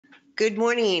Good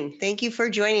morning. Thank you for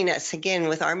joining us again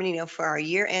with Armanino for our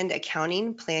year-end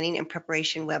accounting, planning, and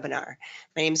preparation webinar.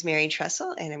 My name is Mary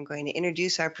Tressel, and I'm going to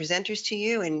introduce our presenters to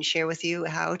you and share with you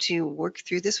how to work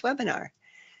through this webinar.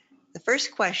 The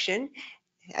first question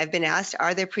I've been asked,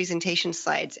 are there presentation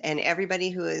slides? And everybody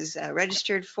who is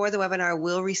registered for the webinar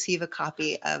will receive a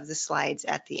copy of the slides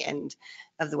at the end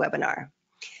of the webinar.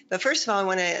 But first of all, I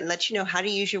want to let you know how to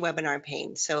use your webinar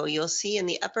pane. So you'll see in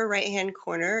the upper right-hand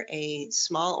corner a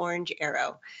small orange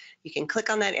arrow. You can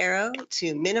click on that arrow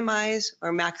to minimize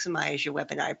or maximize your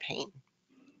webinar pane.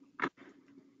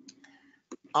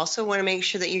 Also want to make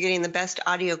sure that you're getting the best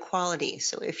audio quality.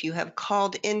 So if you have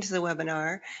called into the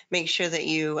webinar, make sure that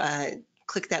you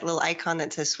click that little icon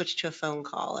that says switch to a phone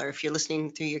call, or if you're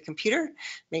listening through your computer,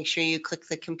 make sure you click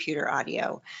the computer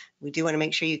audio. We do want to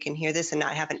make sure you can hear this and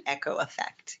not have an echo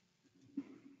effect.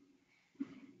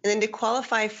 And then to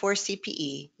qualify for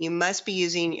CPE, you must be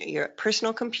using your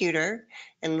personal computer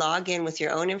and log in with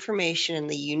your own information and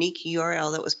the unique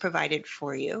URL that was provided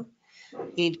for you.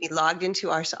 You need to be logged into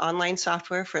our online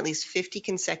software for at least 50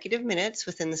 consecutive minutes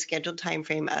within the scheduled time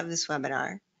frame of this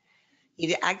webinar. You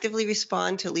need to actively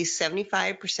respond to at least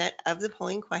 75% of the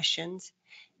polling questions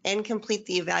and complete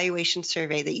the evaluation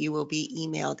survey that you will be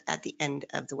emailed at the end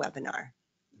of the webinar.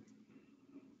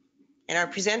 And our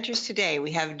presenters today,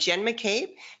 we have Jen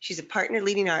McCabe. She's a partner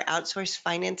leading our outsourced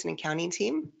finance and accounting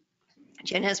team.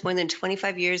 Jen has more than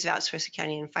 25 years of outsourced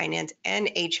accounting and finance and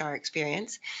HR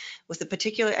experience with a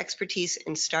particular expertise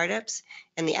in startups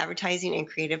and the advertising and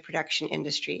creative production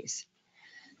industries.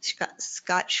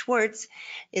 Scott Schwartz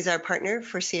is our partner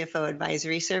for CFO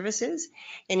Advisory Services,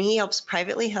 and he helps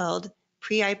privately held,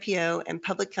 pre-IPO, and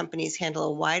public companies handle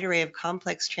a wide array of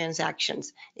complex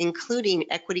transactions, including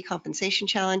equity compensation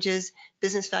challenges,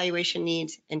 business valuation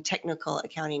needs, and technical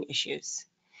accounting issues.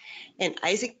 And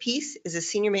Isaac Peace is a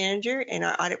senior manager in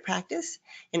our audit practice,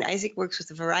 and Isaac works with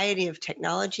a variety of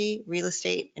technology, real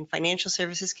estate, and financial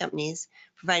services companies,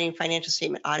 providing financial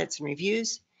statement audits and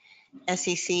reviews,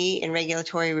 SEC and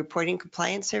regulatory reporting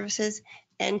compliance services,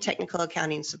 and technical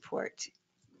accounting support.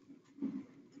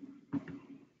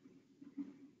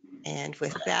 And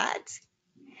with that,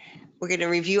 we're going to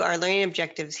review our learning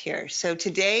objectives here. So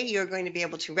today you're going to be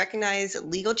able to recognize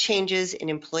legal changes in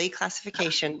employee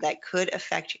classification that could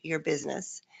affect your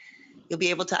business. You'll be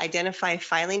able to identify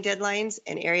filing deadlines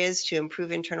and areas to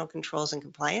improve internal controls and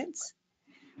compliance.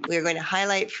 We are going to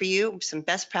highlight for you some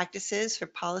best practices for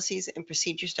policies and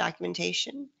procedures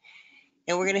documentation.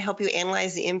 And we're going to help you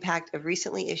analyze the impact of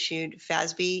recently issued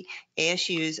FASB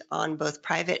ASUs on both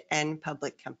private and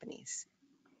public companies.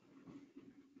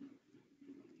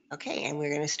 Okay, and we're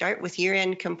going to start with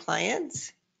year-end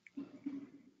compliance.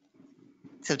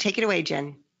 So take it away,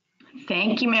 Jen.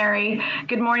 Thank you, Mary.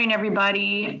 Good morning,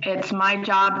 everybody. It's my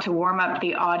job to warm up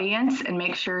the audience and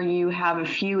make sure you have a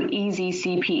few easy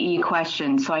CPE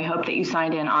questions. So I hope that you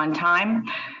signed in on time.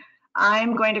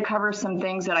 I'm going to cover some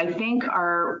things that I think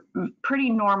are pretty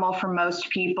normal for most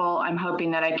people. I'm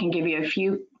hoping that I can give you a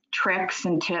few tricks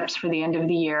and tips for the end of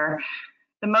the year.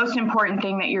 The most important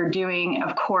thing that you're doing,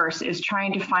 of course, is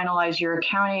trying to finalize your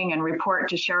accounting and report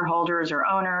to shareholders or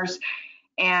owners.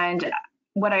 And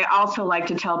what I also like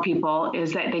to tell people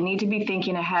is that they need to be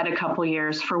thinking ahead a couple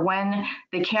years for when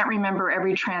they can't remember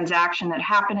every transaction that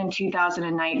happened in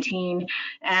 2019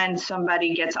 and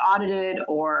somebody gets audited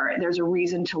or there's a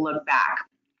reason to look back.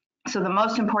 So the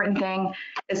most important thing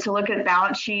is to look at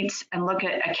balance sheets and look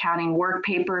at accounting work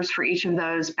papers for each of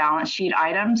those balance sheet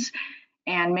items,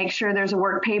 and make sure there's a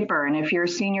work paper. And if you're a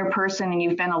senior person and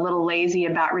you've been a little lazy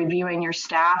about reviewing your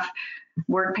staff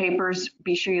work papers,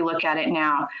 be sure you look at it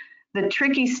now. The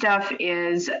tricky stuff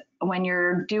is when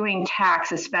you're doing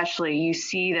tax, especially, you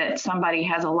see that somebody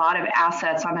has a lot of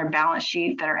assets on their balance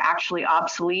sheet that are actually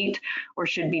obsolete or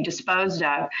should be disposed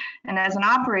of. And as an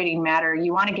operating matter,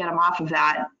 you want to get them off of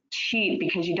that sheet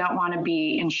because you don't want to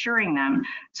be insuring them.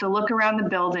 So look around the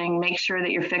building, make sure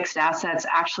that your fixed assets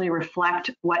actually reflect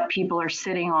what people are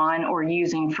sitting on or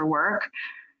using for work.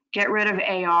 Get rid of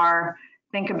AR.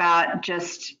 Think about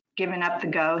just giving up the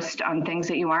ghost on things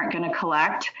that you aren't going to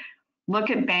collect. Look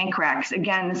at bank recs.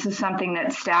 Again, this is something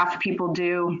that staff people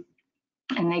do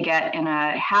and they get in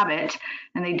a habit,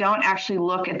 and they don't actually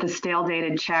look at the stale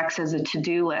dated checks as a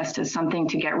to-do list, as something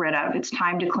to get rid of. It's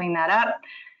time to clean that up.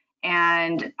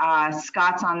 And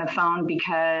Scott's on the phone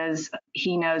because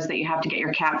he knows that you have to get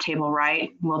your cap table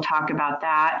right. We'll talk about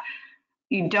that.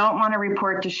 You don't want to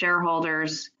report to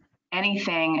shareholders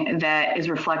anything that is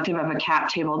reflective of a cap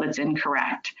table that's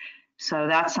incorrect. So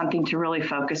that's something to really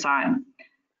focus on.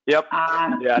 Yep.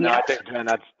 I think, Jen,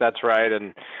 that's right.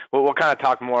 And we'll kind of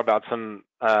talk more about some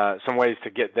some ways to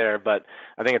get there, but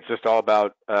I think it's just all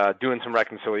about doing some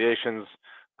reconciliations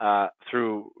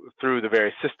through the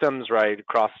various systems, right?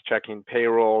 Cross-checking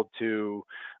payroll to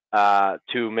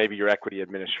maybe your equity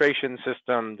administration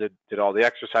system. Did all the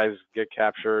exercises get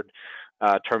captured?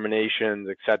 Terminations,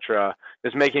 etc.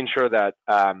 Just making sure that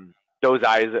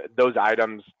those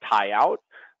items tie out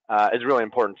is really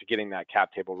important to getting that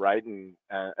cap table right,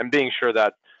 and being sure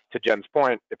that, to Jen's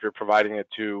point, if you're providing it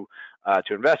to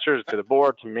investors, to the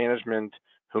board, to management,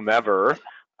 whomever,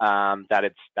 that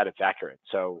it's accurate.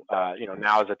 So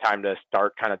now is the time to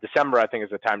start. Kind of December, I think,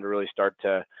 is the time to really start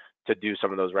to do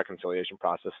some of those reconciliation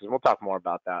processes. And we'll talk more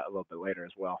about that a little bit later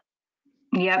as well.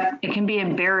 Yep, it can be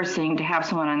embarrassing to have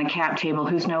someone on the cap table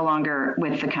who's no longer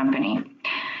with the company.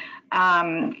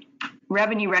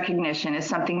 Revenue recognition is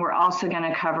something we're also going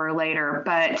to cover later,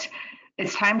 but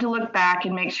it's time to look back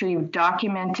and make sure you've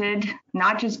documented,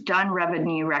 not just done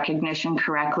revenue recognition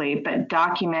correctly, but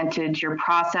documented your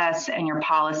process and your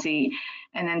policy,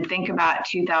 and then think about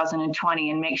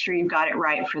 2020 and make sure you've got it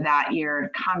right for that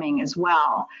year coming as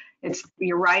well.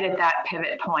 You're right at that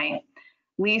pivot point.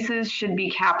 Leases should be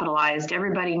capitalized.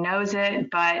 Everybody knows it,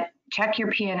 but check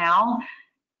your P&L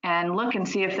and look and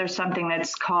see if there's something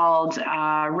that's called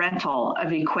rental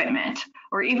of equipment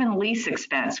or even lease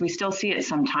expense. We still see it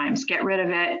sometimes. Get rid of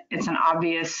it. It's an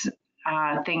obvious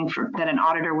thing that an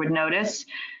auditor would notice.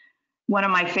 One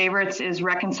of my favorites is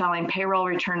reconciling payroll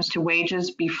returns to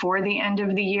wages before the end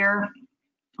of the year.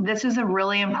 This is a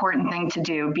really important thing to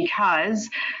do because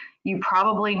you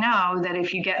probably know that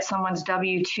if you get someone's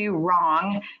W-2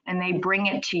 wrong and they bring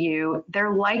it to you,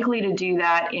 they're likely to do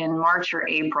that in March or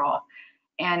April.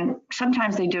 And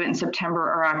sometimes they do it in September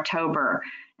or October.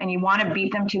 And you want to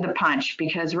beat them to the punch,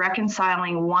 because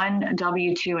reconciling one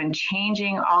W-2 and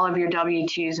changing all of your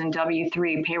W-2s and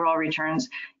W-3 payroll returns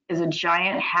is a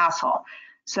giant hassle.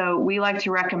 So we like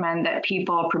to recommend that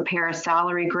people prepare a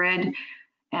salary grid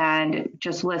and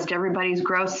just list everybody's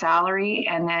gross salary,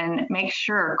 and then make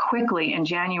sure quickly in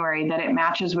January that it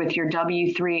matches with your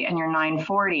W-3 and your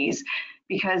 940s,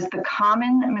 because the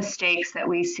common mistakes that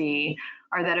we see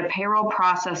are that a payroll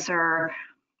processor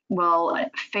will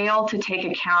fail to take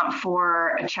account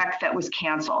for a check that was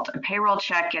canceled. A payroll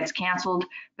check gets canceled,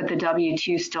 but the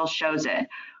W-2 still shows it.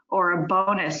 Or a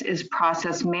bonus is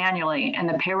processed manually and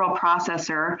the payroll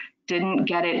processor didn't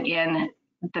get it in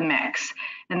the mix.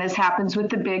 And this happens with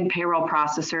the big payroll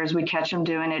processors. We catch them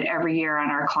doing it every year on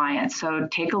our clients. So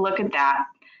take a look at that.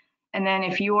 And then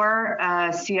if you're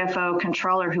a CFO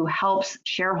controller who helps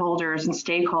shareholders and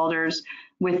stakeholders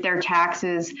with their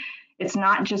taxes, it's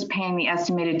not just paying the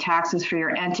estimated taxes for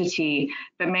your entity,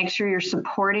 but make sure you're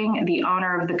supporting the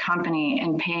owner of the company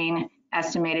and paying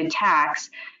estimated tax.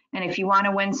 And if you want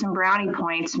to win some brownie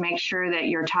points, make sure that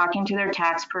you're talking to their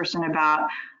tax person about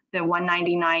the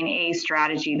 199A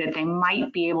strategy that they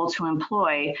might be able to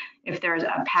employ if there's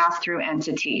a pass-through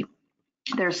entity.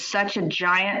 There's such a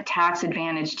giant tax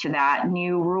advantage to that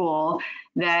new rule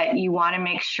that you want to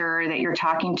make sure that you're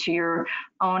talking to your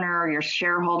owner or your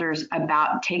shareholders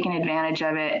about taking advantage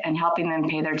of it and helping them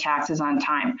pay their taxes on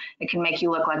time. It can make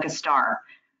you look like a star.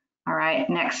 All right,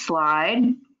 next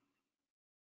slide.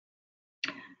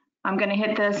 I'm going to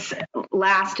hit this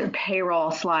last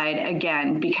payroll slide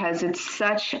again because it's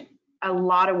such a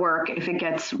lot of work if it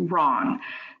gets wrong.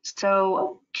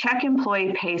 So check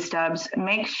employee pay stubs,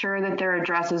 make sure that their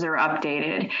addresses are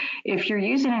updated. If you're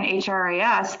using an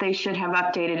HRIS, they should have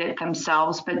updated it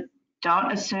themselves, but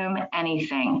don't assume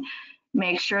anything.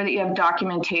 Make sure that you have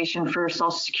documentation for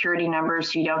Social Security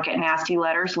numbers so you don't get nasty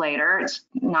letters later. It's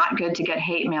not good to get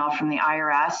hate mail from the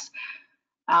IRS.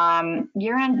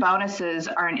 Year-end bonuses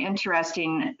are an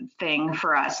interesting thing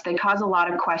for us. They cause a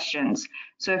lot of questions.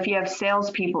 So if you have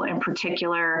salespeople in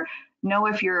particular, know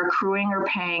if you're accruing or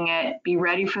paying it. Be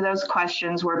ready for those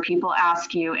questions where people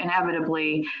ask you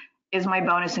inevitably, is my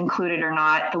bonus included or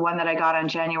not? The one that I got on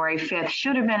January 5th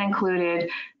should have been included.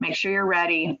 Make sure you're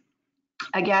ready.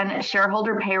 Again,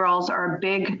 shareholder payrolls are a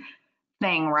big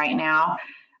thing right now.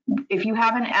 If you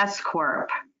have an S Corp,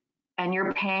 and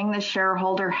you're paying the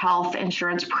shareholder health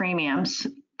insurance premiums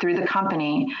through the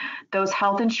company, those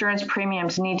health insurance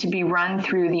premiums need to be run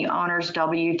through the owner's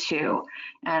W-2.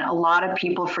 And a lot of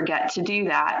people forget to do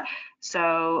that.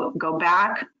 So go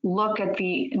back, look at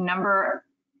the number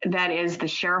that is the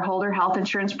shareholder health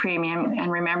insurance premium.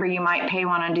 And remember, you might pay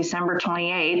one on December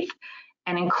 28th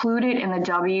and include it in the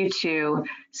W-2,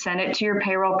 send it to your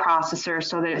payroll processor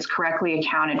so that it's correctly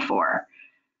accounted for.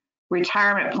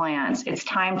 Retirement plans, it's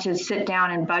time to sit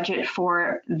down and budget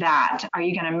for that. Are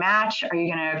you going to match? Are you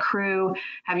going to accrue?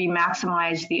 Have you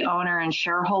maximized the owner and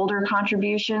shareholder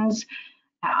contributions?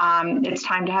 It's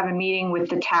time to have a meeting with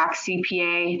the tax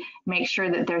CPA, make sure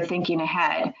that they're thinking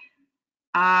ahead.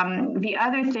 The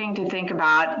other thing to think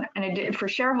about, and for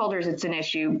shareholders, it's an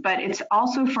issue, but it's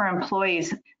also for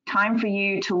employees, time for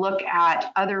you to look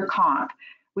at other comp.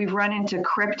 We've run into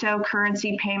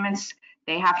cryptocurrency payments.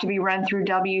 They have to be run through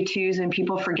W-2s and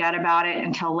people forget about it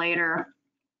until later.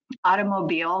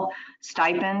 Automobile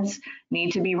stipends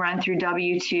need to be run through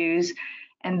W-2s.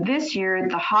 And this year,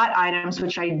 the hot items,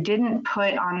 which I didn't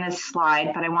put on this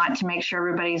slide, but I want to make sure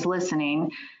everybody's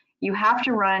listening, you have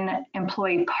to run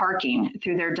employee parking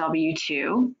through their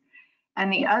W-2.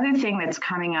 And the other thing that's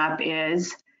coming up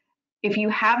is if you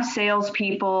have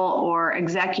salespeople or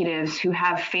executives who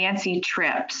have fancy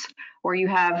trips, or you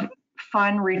have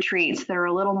fun retreats that are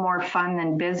a little more fun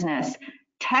than business,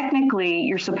 technically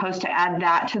you're supposed to add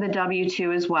that to the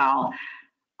W-2 as well.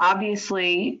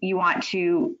 Obviously, you want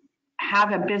to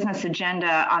have a business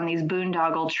agenda on these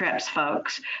boondoggle trips,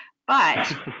 folks.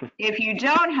 But if you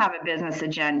don't have a business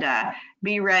agenda,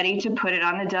 be ready to put it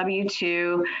on the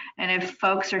W-2. And if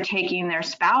folks are taking their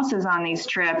spouses on these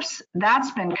trips,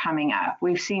 that's been coming up.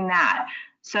 We've seen that.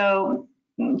 So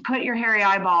put your hairy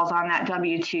eyeballs on that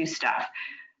W-2 stuff.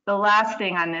 The last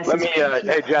thing on this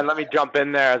hey Jen, let me jump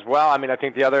in there as well. I mean, I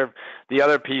think the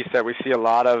other piece that we see a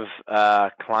lot of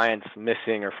clients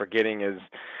missing or forgetting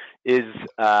is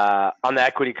on the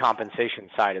equity compensation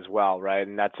side as well, right?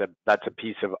 And that's a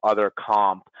piece of other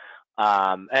comp.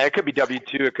 And it could be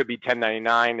W-2, it could be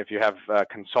 1099 if you have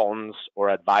consultants or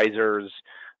advisors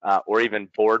or even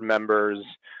board members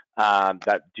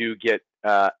that do get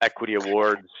equity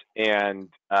awards and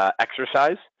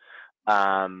exercise.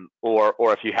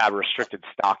 Or if you have restricted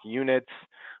stock units,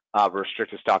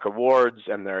 restricted stock awards,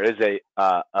 and there is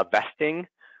a vesting,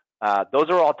 those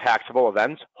are all taxable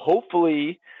events.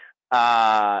 Hopefully,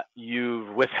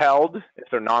 you've withheld, if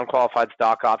they're non-qualified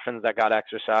stock options that got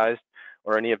exercised,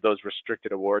 or any of those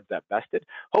restricted awards that vested.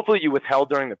 Hopefully, you withheld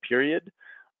during the period,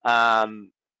 and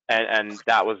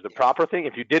that was the proper thing.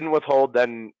 If you didn't withhold,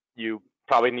 then you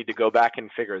probably need to go back and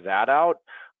figure that out.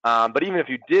 But even if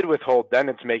you did withhold, then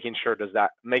it's making sure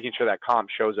that comp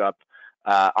shows up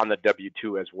on the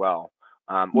W-2 as well.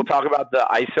 We'll talk about the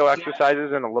ISO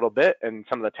exercises in a little bit and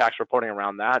some of the tax reporting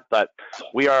around that, but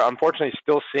we are unfortunately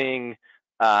still seeing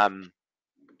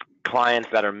clients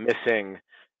that are missing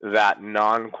that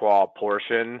non-qual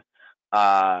portion.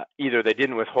 Either they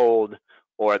didn't withhold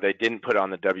or they didn't put it on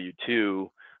the W-2.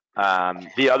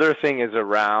 The other thing is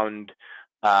around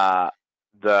the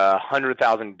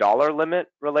 $100,000 limit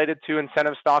related to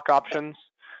incentive stock options.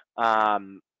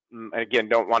 Again,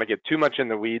 don't want to get too much in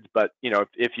the weeds, but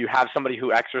if you have somebody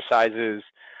who exercises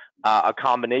a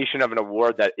combination of an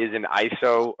award that is an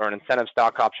ISO or an incentive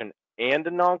stock option and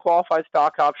a non-qualified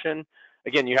stock option,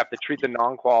 again, you have to treat the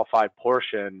non-qualified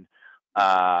portion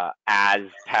as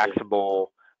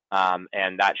taxable,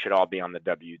 and that should all be on the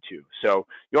W-2. So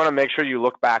you want to make sure you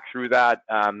look back through that.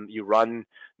 You run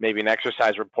maybe an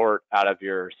exercise report out of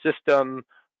your system,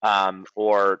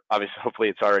 or obviously, hopefully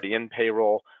it's already in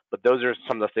payroll. But those are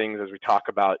some of the things as we talk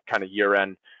about kind of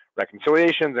year-end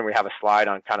reconciliations, and we have a slide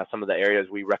on kind of some of the areas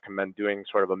we recommend doing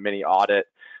sort of a mini audit.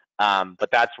 But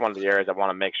that's one of the areas I want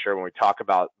to make sure when we talk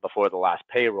about before the last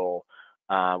payroll,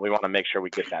 we want to make sure we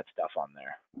get that stuff on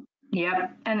there.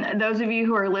 Yep. And those of you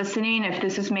who are listening, if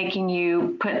this is making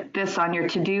you put this on your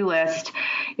to-do list,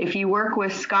 if you work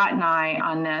with Scott and I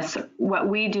on this, what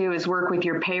we do is work with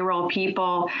your payroll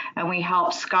people, and we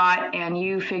help Scott and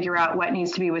you figure out what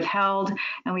needs to be withheld,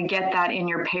 and we get that in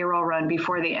your payroll run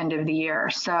before the end of the year.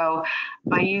 So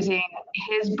by using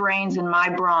his brains and my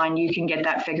brawn, you can get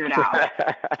that figured out.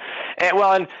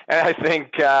 and I think,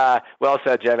 well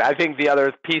said, Jen. I think the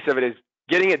other piece of it is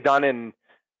getting it done in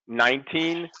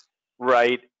 19,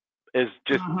 right, is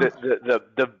just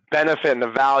the benefit and the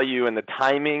value and the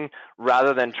timing,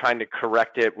 rather than trying to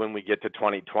correct it when we get to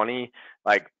 2020.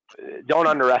 Like, don't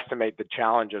underestimate the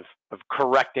challenge of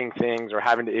correcting things or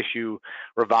having to issue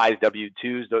revised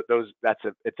W-2s.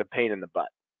 It's a pain in the butt.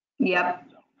 Yep.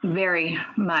 Very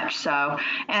much so.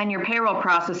 And your payroll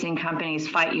processing companies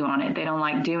fight you on it. They don't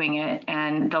like doing it,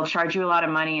 and they'll charge you a lot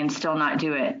of money and still not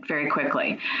do it very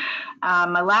quickly.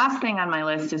 My last thing on my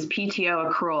list is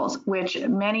PTO accruals, which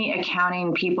many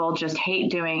accounting people just hate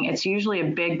doing. It's usually a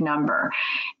big number.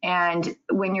 And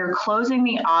when you're closing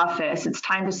the office, it's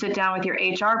time to sit down with your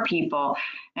HR people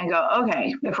and go,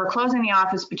 okay, if we're closing the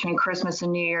office between Christmas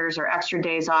and New Year's or extra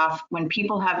days off, when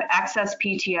people have excess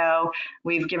PTO,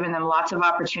 we've given them lots of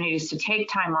opportunities to take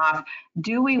time off.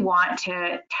 Do we want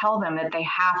to tell them that they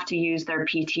have to use their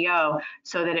PTO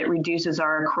so that it reduces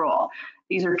our accrual?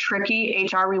 These are tricky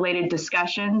HR related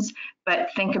discussions, but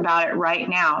think about it right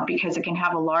now because it can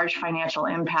have a large financial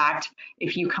impact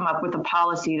if you come up with a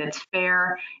policy that's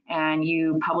fair and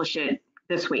you publish it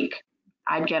this week.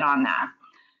 I'd get on that.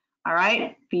 All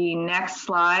right, the next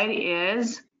slide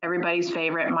is everybody's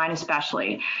favorite, mine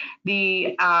especially.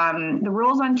 The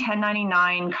rules on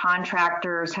 1099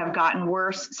 contractors have gotten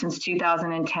worse since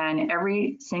 2010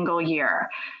 every single year.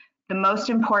 The most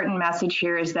important message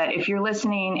here is that if you're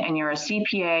listening and you're a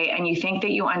CPA and you think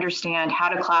that you understand how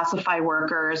to classify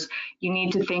workers, you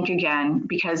need to think again,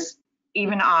 because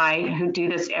even I, who do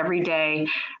this every day,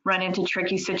 run into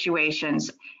tricky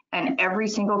situations, and every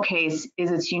single case is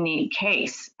its unique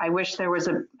case. I wish there was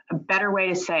a better way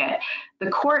to say it. The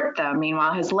court, though,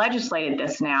 meanwhile, has legislated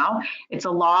this now. It's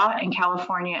a law in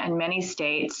California and many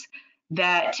states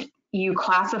that you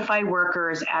classify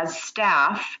workers as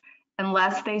staff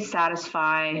unless they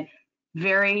satisfy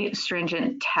very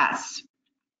stringent tests.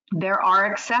 There are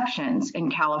exceptions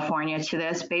in California to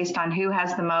this based on who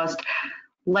has the most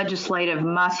legislative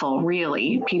muscle,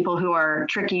 really. People who are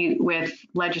tricky with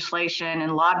legislation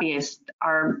and lobbyists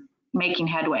are making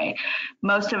headway.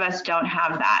 Most of us don't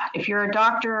have that. If you're a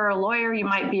doctor or a lawyer, you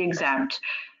might be exempt.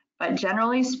 But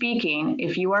generally speaking,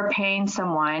 if you are paying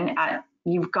someone,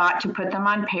 you've got to put them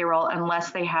on payroll unless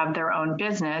they have their own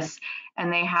business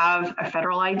and they have a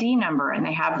federal ID number and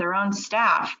they have their own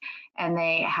staff and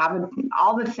they have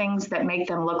all the things that make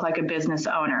them look like a business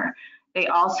owner. They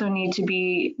also need to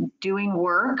be doing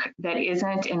work that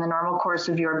isn't in the normal course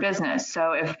of your business.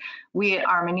 So if we at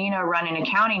Armanino run an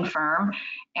accounting firm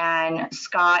and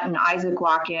Scott and Isaac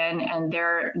walk in and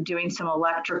they're doing some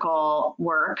electrical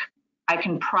work, I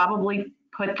can probably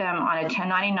put them on a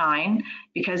 1099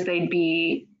 because they'd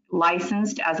be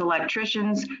licensed as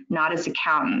electricians, not as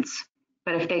accountants.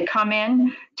 But if they come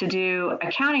in to do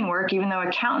accounting work, even though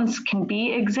accountants can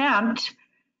be exempt,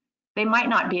 they might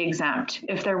not be exempt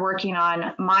if they're working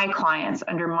on my clients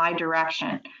under my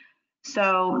direction.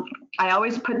 So I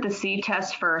always put the C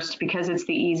test first because it's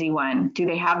the easy one. Do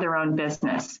they have their own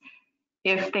business?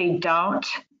 If they don't,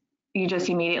 you just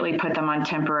immediately put them on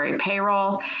temporary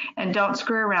payroll and don't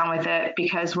screw around with it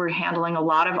because we're handling a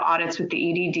lot of audits with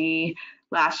the EDD.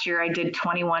 Last year I did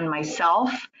 21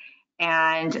 myself,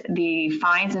 and the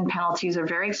fines and penalties are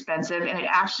very expensive, and it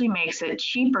actually makes it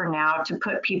cheaper now to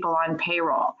put people on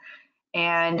payroll.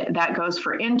 And that goes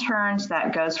for interns,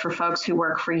 that goes for folks who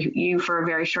work for you for a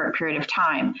very short period of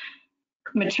time.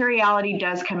 Materiality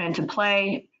does come into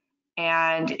play.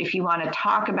 And if you want to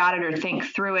talk about it or think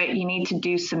through it, you need to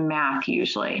do some math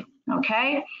usually,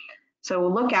 okay? So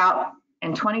we'll look out.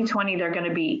 In 2020, they're going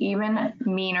to be even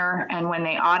meaner. And when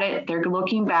they audit, they're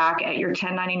looking back at your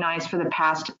 1099s for the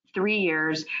past 3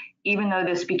 years, even though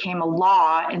this became a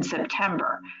law in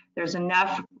September. There's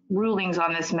enough rulings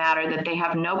on this matter that they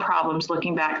have no problems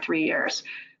looking back 3 years.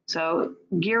 So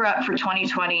gear up for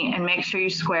 2020 and make sure you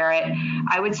square it.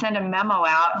 I would send a memo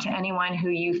out to anyone who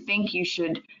you think you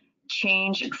should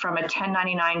change from a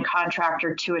 1099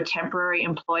 contractor to a temporary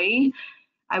employee.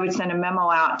 I would send a memo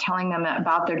out telling them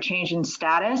about their change in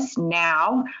status.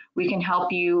 Now we can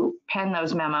help you pen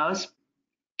those memos.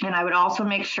 And I would also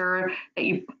make sure that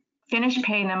you finish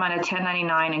paying them on a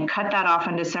 1099 and cut that off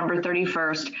on December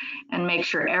 31st and make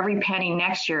sure every penny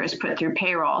next year is put through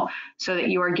payroll so that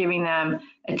you are giving them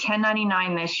a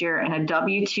 1099 this year and a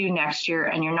W-2 next year,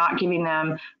 and you're not giving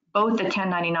them both a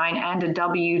 1099 and a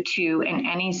W-2 in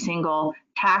any single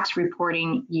tax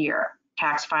reporting year,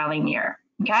 tax filing year,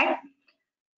 okay?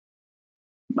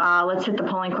 Let's hit the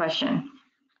polling question.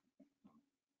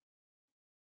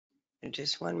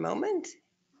 Just one moment.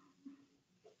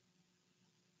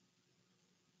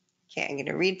 Okay, I'm going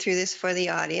to read through this for the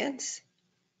audience.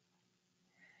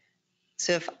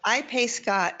 So if I pay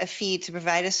Scott a fee to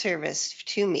provide a service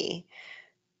to me,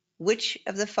 which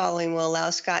of the following will allow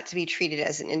Scott to be treated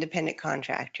as an independent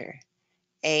contractor?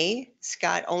 A,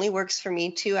 Scott only works for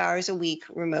me 2 hours a week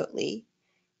remotely.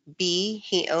 B,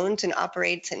 he owns and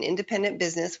operates an independent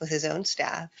business with his own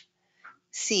staff.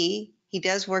 C, he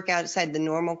does work outside the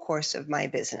normal course of my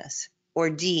business. Or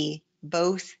D,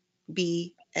 both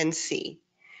B and C.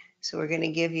 So we're going to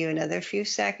give you another few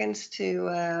seconds to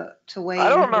weigh in. I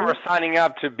don't remember signing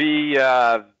up to be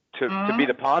the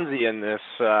Ponzi in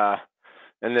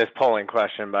this polling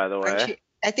question, by the way.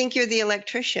 I think you're the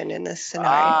electrician in this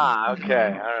scenario. Ah,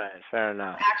 okay. All right. Fair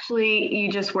enough. Actually,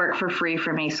 you just work for free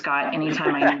for me, Scott,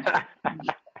 anytime I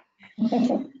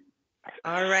need.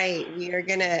 All right, we're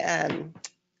gonna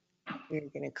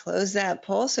close that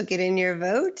poll. So get in your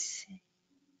vote,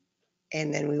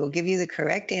 and then we will give you the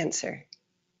correct answer.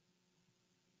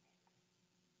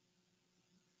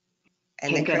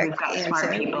 And Okay, the good. We've correct got smart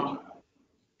answer. people.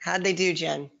 How'd they do,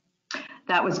 Jen?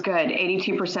 That was good.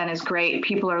 82% is great.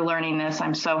 People are learning this.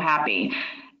 I'm so happy.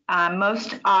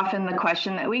 Most often the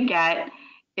question that we get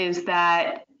is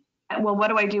that, well, what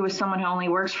do I do with someone who only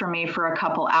works for me for a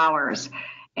couple hours?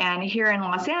 And here in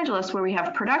Los Angeles, where we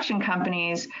have production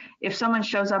companies, if someone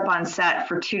shows up on set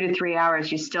for 2 to 3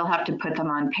 hours, you still have to put them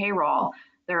on payroll.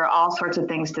 There are all sorts of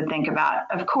things to think about.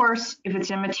 Of course, if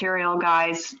it's immaterial,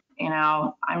 guys, you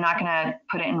know, I'm not going to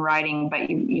put it in writing, but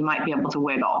you might be able to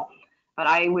wiggle. But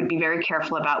I would be very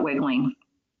careful about wiggling.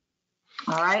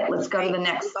 All right, let's go to the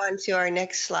next. Move on to our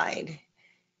next slide.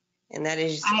 And that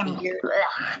is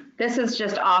this is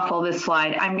just awful, this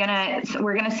slide.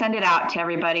 We're gonna send it out to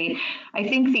everybody. I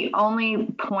think the only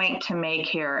point to make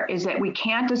here is that we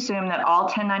can't assume that all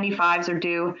 1095s are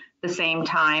due the same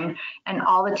time and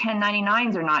all the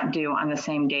 1099s are not due on the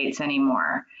same dates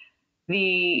anymore.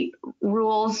 The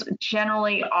rules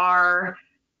generally are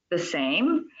the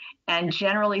same. And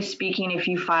generally speaking, if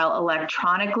you file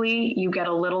electronically, you get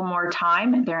a little more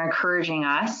time. They're encouraging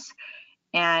us.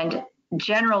 And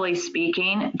generally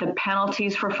speaking, the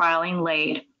penalties for filing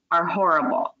late are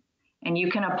horrible. And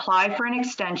you can apply for an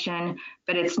extension,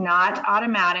 but it's not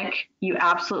automatic. You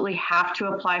absolutely have to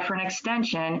apply for an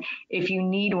extension if you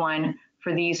need one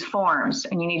for these forms.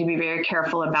 And you need to be very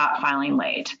careful about filing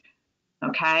late.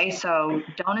 Okay, so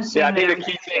don't assume. Yeah, I think the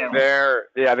key thing there.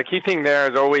 Yeah, the key thing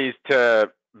there is always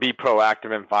to be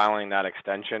proactive in filing that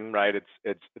extension, right?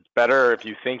 It's better if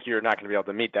you think you're not going to be able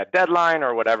to meet that deadline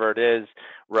or whatever it is,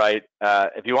 right?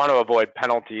 If you want to avoid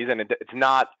penalties, and it's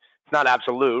not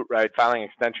absolute, right? Filing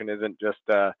extension isn't just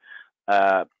a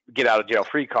get out of jail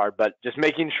free card, but just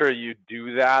making sure you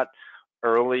do that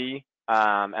early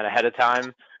and ahead of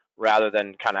time rather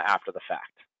than kind of after the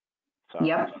fact. So.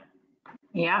 Yep.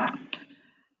 Yeah.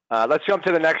 Let's jump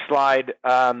to the next slide.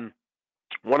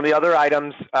 One of the other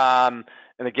items,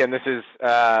 and again, this is,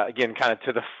 again, kind of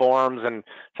to the forms and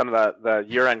some of the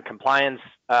year-end compliance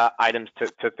items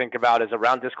to think about is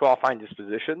around disqualifying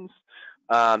dispositions.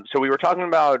 So we were talking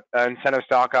about incentive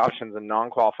stock options and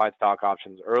non-qualified stock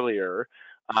options earlier.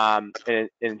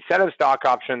 Incentive stock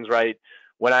options, right,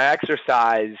 when I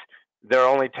exercise, they're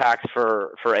only taxed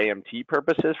for AMT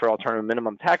purposes, for alternative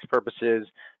minimum tax purposes.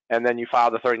 And then you file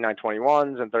the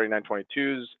 3921s and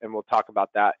 3922s, and we'll talk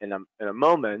about that in a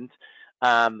moment.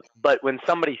 But when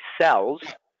somebody sells,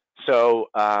 so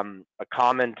a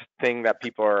common thing that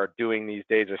people are doing these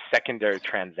days are secondary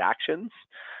transactions.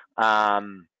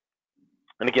 And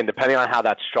again, depending on how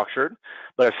that's structured,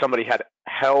 but if somebody had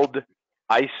held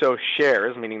ISO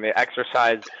shares, meaning they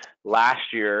exercised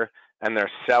last year and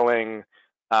they're selling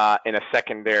in a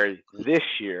secondary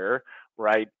this year,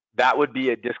 right? That would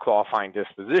be a disqualifying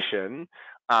disposition,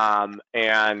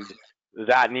 and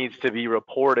that needs to be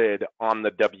reported on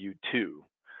the W-2.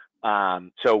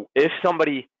 So if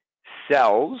somebody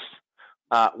sells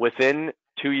within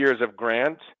 2 years of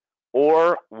grant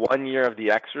or 1 year of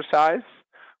the exercise,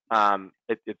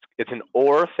 it's an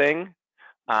or thing.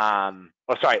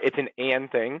 It's an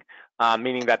and thing,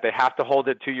 meaning that they have to hold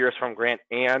it 2 years from grant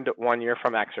and 1 year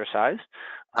from exercise.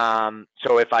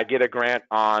 So if I get a grant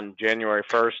on January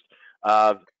 1st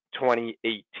of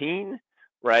 2018,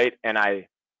 right, and I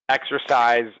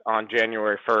exercise on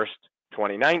January 1st,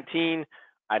 2019,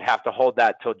 I'd have to hold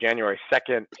that till January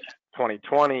 2nd,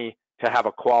 2020 to have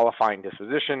a qualifying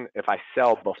disposition. If I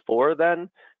sell before then,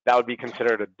 that would be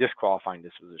considered a disqualifying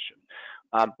disposition.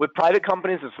 With private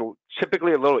companies, it's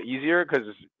typically a little easier because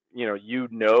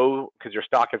because your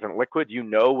stock isn't liquid,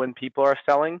 when people are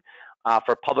selling.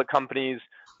 For public companies,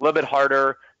 a little bit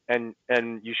harder, and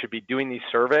you should be doing these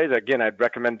surveys. Again, I'd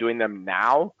recommend doing them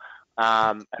now,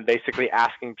 and basically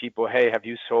asking people, hey, have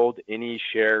you sold any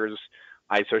shares,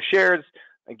 ISO shares?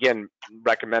 Again,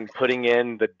 recommend putting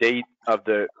in the date of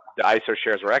the ISO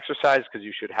shares were exercised because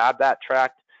you should have that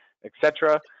tracked,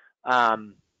 etc.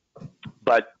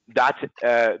 But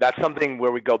that's something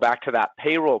where we go back to that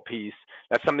payroll piece.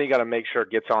 That's something you got to make sure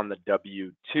gets on the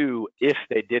W-2 if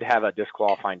they did have a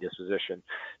disqualifying disposition.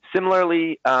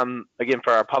 Similarly, again,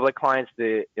 for our public clients,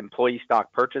 the employee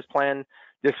stock purchase plan,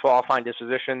 disqualifying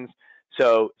dispositions.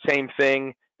 So same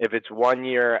thing, if it's 1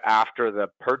 year after the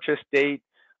purchase date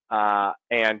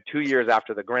and 2 years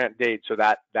after the grant date, so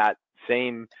that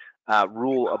same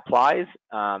rule applies,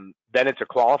 then it's a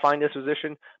qualifying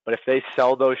disposition. But if they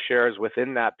sell those shares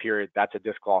within that period, that's a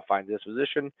disqualifying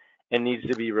disposition and needs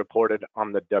to be reported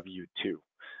on the W-2.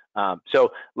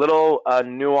 So little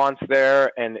nuance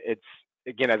there, and it's,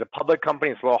 again, as a public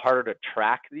company, it's a little harder to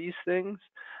track these things.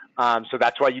 So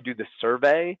that's why you do the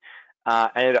survey.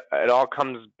 And it all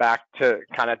comes back to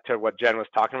kind of to what Jen was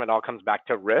talking about. It all comes back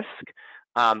to risk.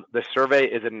 The survey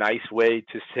is a nice way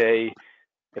to say,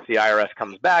 if the IRS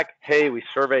comes back, hey, we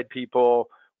surveyed people,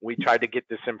 we tried to get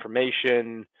this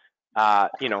information,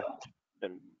 and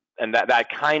that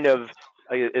kind of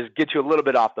gets you a little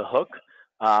bit off the hook.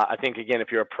 I think, again,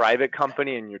 if you're a private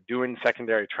company and you're doing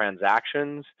secondary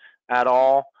transactions at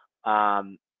all,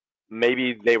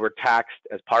 maybe they were taxed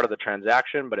as part of the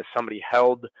transaction, but if somebody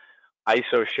held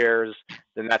ISO shares,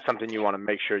 then that's something you want to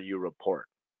make sure you report.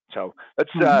 So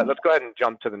let's go ahead and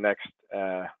jump to the next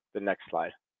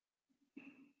slide.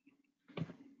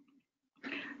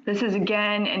 This is,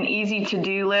 again, an easy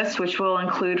to-do list, which we'll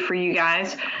include for you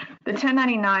guys. The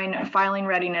 1099 filing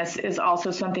readiness is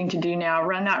also something to do now.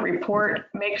 Run that report.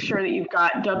 Make sure that you've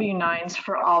got W-9s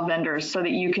for all vendors so that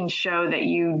you can show that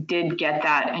you did get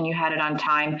that and you had it on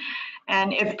time.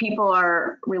 And if people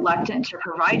are reluctant to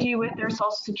provide you with their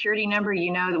social security number,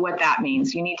 you know what that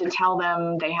means. You need to tell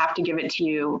them they have to give it to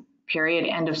you, period,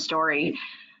 end of story.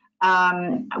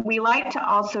 We like to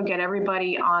also get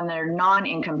everybody on their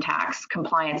non-income tax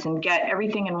compliance and get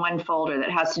everything in one folder that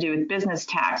has to do with business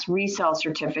tax, resale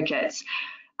certificates.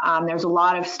 There's a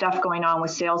lot of stuff going on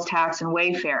with sales tax and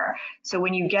Wayfair. So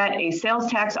when you get a sales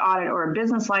tax audit or a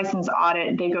business license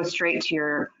audit, they go straight to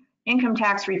your income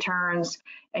tax returns,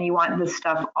 and you want this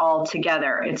stuff all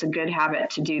together. It's a good habit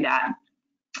to do that.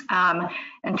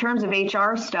 In terms of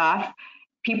HR stuff,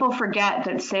 people forget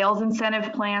that sales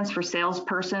incentive plans for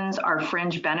salespersons are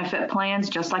fringe benefit plans,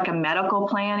 just like a medical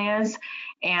plan is,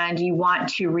 and you want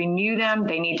to renew them.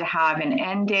 They need to have an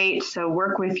end date, so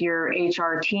work with your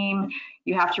HR team.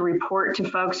 You have to report to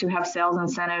folks who have sales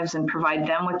incentives and provide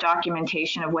them with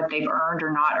documentation of what they've earned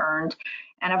or not earned.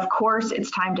 And of course,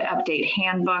 it's time to update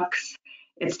handbooks.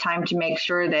 It's time to make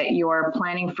sure that you're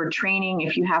planning for training.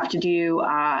 If you have to do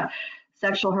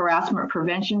sexual harassment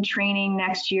prevention training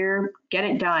next year, get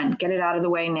it done. Get it out of the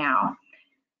way now.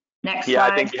 Next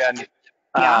slide. I think, Jen,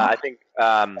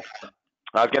 I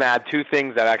was going to add two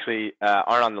things that actually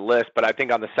aren't on the list, but I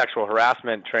think on the sexual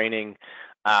harassment training,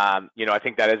 I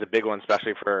think that is a big one,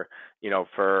 especially for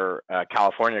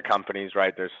California companies,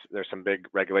 right? There's some big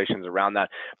regulations around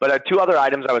that. But two other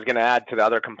items I was going to add to the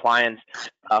other compliance,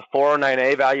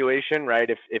 409A valuation, right?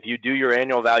 If you do your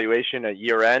annual valuation at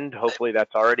year end, hopefully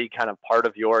that's already kind of part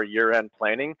of your year end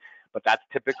planning, but that's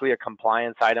typically a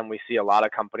compliance item. We see a lot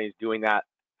of companies doing that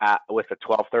with a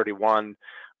 12/31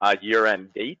 year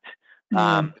end date.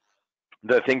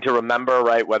 The thing to remember,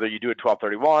 right, whether you do it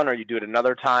 12/31 or you do it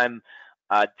another time,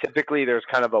 typically there's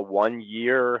kind of a 1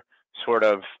 year sort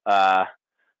of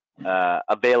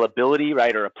availability,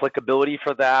 right, or applicability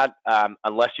for that,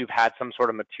 unless you've had some sort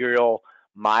of material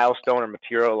milestone or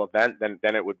material event,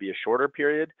 then it would be a shorter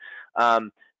period.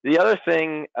 The other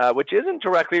thing, which isn't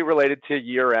directly related to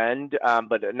year end,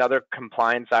 but another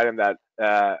compliance item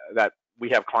that we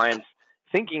have clients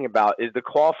thinking about is the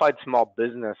qualified small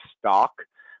business stock,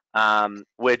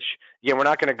 which, again, we're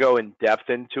not going to go in depth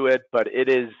into it, but it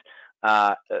is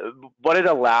what it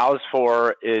allows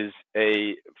for is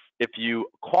if you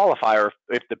qualify, or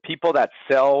if the people that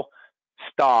sell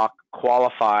stock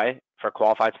qualify for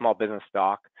qualified small business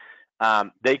stock,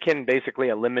 they can basically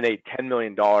eliminate $10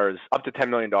 million, up to $10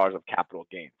 million of capital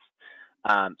gains.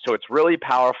 So it's really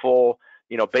powerful.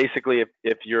 Basically,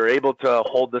 if you're able to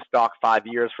hold the stock 5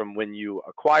 years from when you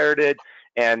acquired it,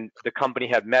 and the company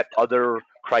had met other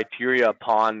criteria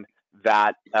upon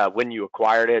that when you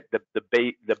acquired it,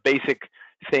 the basic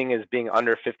thing is being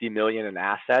under 50 million in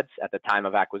assets at the time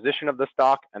of acquisition of the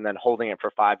stock, and then holding it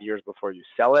for 5 years before you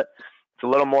sell it. It's a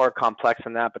little more complex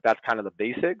than that, but that's kind of the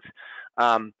basics.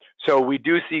 So we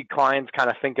do see clients kind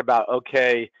of think about,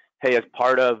 okay, hey, as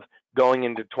part of going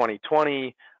into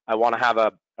 2020, I want to have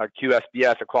a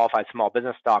QSBS, a qualified small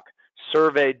business stock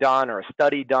survey done or a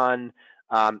study done,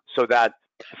 so that,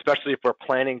 especially if we're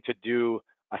planning to do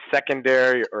a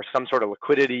secondary or some sort of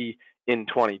liquidity in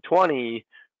 2020,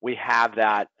 we have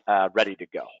that ready to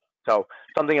go. So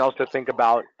something else to think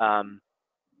about. I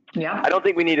don't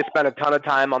think we need to spend a ton of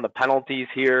time on the penalties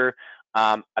here.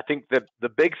 I think the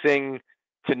big thing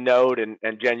to note,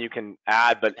 and Jen, you can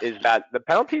add, but is that the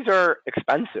penalties are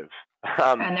expensive.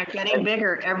 And they're getting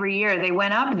bigger every year. They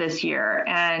went up this year.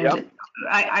 And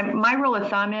my rule of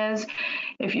thumb is,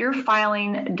 if you're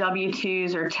filing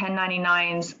W-2s or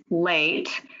 1099s late,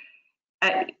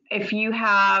 if you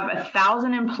have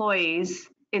 1,000 employees,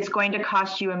 it's going to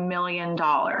cost you $1 million.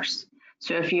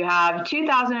 So if you have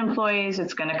 2,000 employees,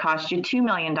 it's going to cost you $2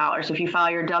 million if you file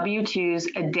your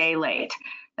W-2s a day late.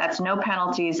 That's no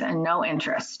penalties and no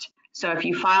interest. So if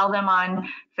you file them on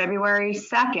February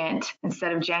 2nd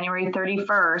instead of January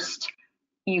 31st,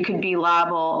 you could be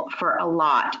liable for a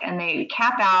lot. And they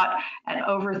cap out at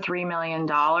over $3 million.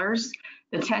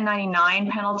 The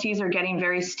 1099 penalties are getting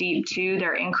very steep too.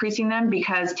 They're increasing them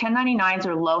because 1099s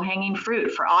are low-hanging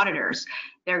fruit for auditors.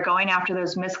 They're going after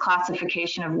those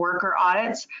misclassification of worker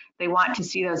audits. They want to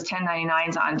see those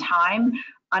 1099s on time.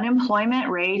 Unemployment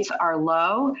rates are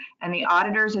low, and the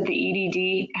auditors at the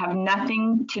EDD have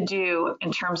nothing to do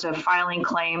in terms of filing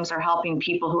claims or helping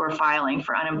people who are filing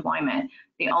for unemployment.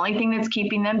 The only thing that's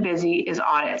keeping them busy is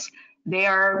audits. They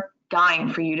are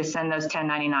dying for you to send those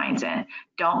 1099s in.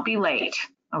 Don't be late,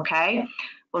 okay?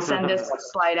 We'll send this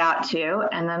slide out too,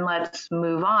 and then let's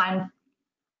move on.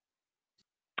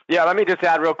 Yeah, let me just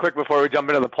add real quick before we jump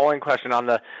into the polling question on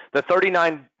the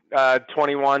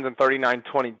 3921s and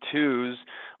 3922s,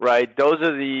 right? Those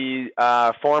are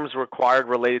the forms required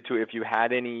related to if you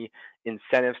had any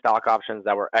incentive stock options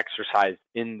that were exercised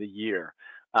in the year.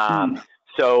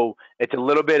 So it's a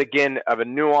little bit, again, of a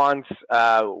nuance.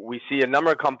 We see a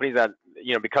number of companies that,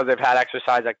 you know, because they've had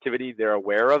exercise activity, they're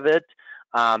aware of it.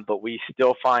 But we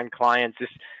still find clients,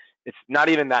 it's not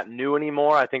even that new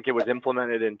anymore. I think it was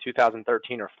implemented in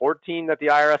 2013 or 14 that the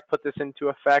IRS put this into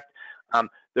effect.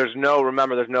 There's no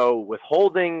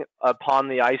withholding upon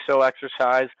the ISO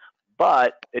exercise,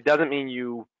 but it doesn't mean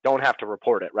you don't have to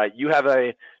report it, right? You have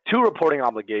two reporting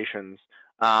obligations.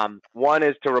 One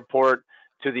is to report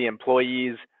to the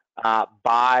employees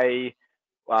by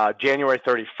January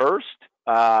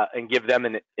 31st and give them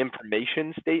an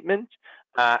information statement,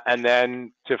 and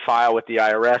then to file with the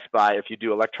IRS by, if you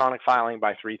do electronic filing,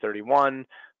 by 3/31,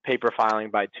 paper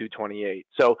filing by 2/28.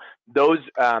 So those,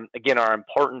 again, are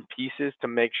important pieces to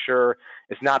make sure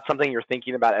it's not something you're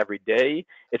thinking about every day.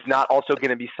 It's not also going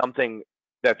to be something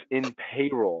that's in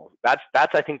payroll. That's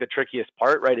I think the trickiest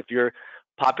part, right? If you're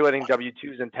populating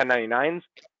W-2s and 1099s,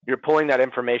 you're pulling that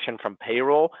information from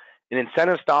payroll. An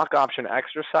incentive stock option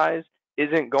exercise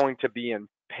isn't going to be in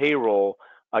payroll,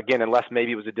 again, unless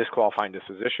maybe it was a disqualifying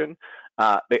disposition.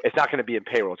 It's not going to be in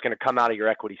payroll. It's going to come out of your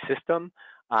equity system.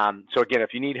 So again,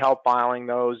 if you need help filing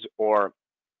those or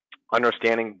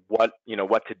understanding what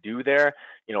to do there,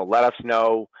 let us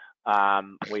know.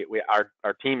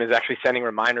 Our team is actually sending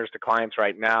reminders to clients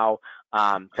right now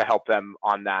to help them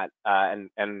on that.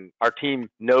 And our team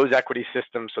knows equity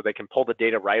systems, so they can pull the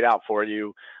data right out for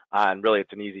you. And really,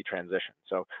 it's an easy transition.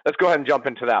 So let's go ahead and jump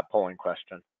into that polling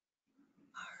question.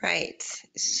 All right.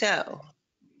 So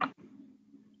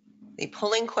the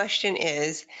polling question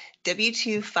is,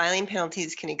 W-2 filing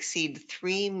penalties can exceed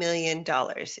 $3 million.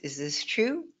 Is this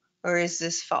true or is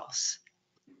this false?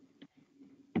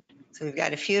 So we've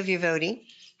got a few of you voting.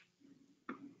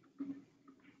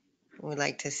 We'd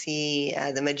like to see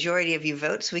the majority of you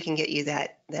vote so we can get you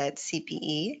that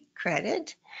CPE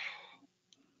credit.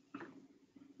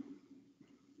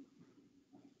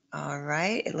 All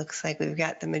right, it looks like we've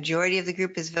got the majority of the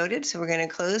group has voted, so we're going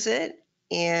to close it.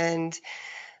 And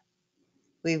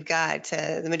we've got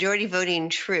the majority voting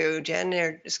true. Jen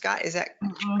or Scott, is that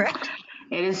correct?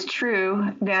 It is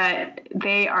true that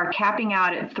they are capping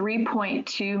out at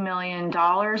 $3.2 million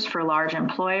for large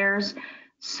employers.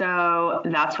 So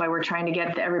that's why we're trying to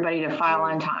get everybody to file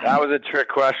on time. That was a trick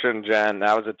question, Jen.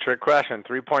 That was a trick question.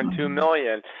 3.2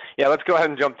 million. Yeah, let's go ahead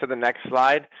and jump to the next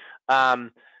slide.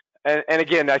 And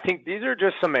again, I think these are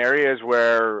just some areas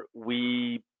where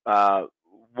we want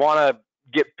to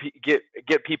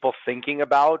get people thinking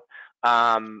about.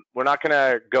 We're not going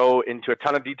to go into a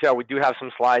ton of detail. We do have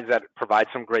some slides that provide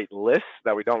some great lists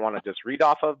that we don't want to just read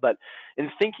off of. But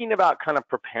in thinking about kind of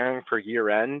preparing for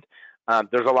year end,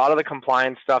 there's a lot of the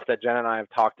compliance stuff that Jen and I have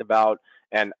talked about,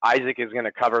 and Isaac is going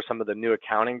to cover some of the new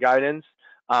accounting guidance.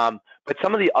 But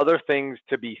some of the other things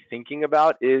to be thinking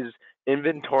about is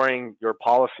inventorying your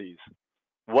policies.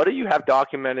 What do you have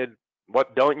documented?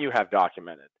 What don't you have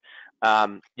documented?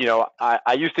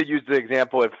 I used to use the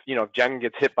example if Jen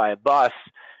gets hit by a bus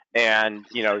and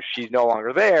she's no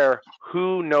longer there,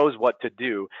 who knows what to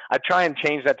do? I try and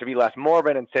change that to be less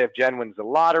morbid and say if Jen wins the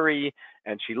lottery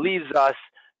and she leaves us,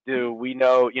 do we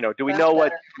know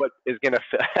what is going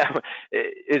to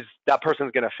is that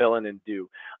person's going to fill in and do?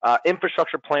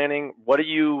 Infrastructure planning, what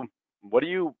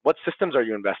systems are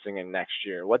you investing in next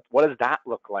year? What does that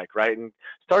look like, right? And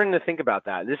starting to think about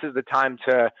that. This is the time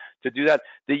to do that.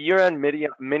 The year-end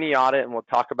mini audit, and we'll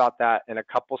talk about that in a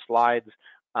couple slides.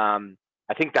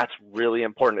 I think that's really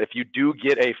important. If you do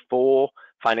get a full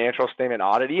financial statement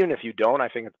audit, even if you don't, I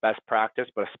think it's best practice,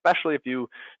 but especially if you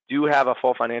do have a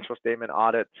full financial statement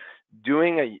audit,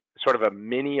 doing a sort of a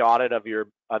mini audit of your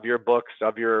books,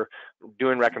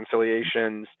 doing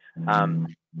reconciliations,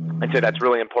 I'd say that's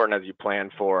really important as you plan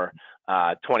for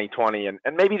 2020, and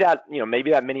maybe that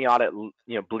mini audit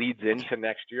bleeds into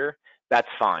next year. That's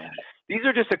fine. These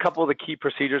are just a couple of the key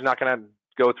procedures. Not going to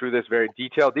go through this very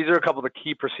detailed. These are a couple of the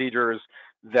key procedures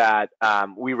that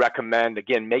we recommend.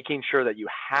 Again, making sure that you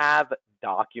have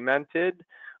documented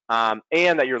and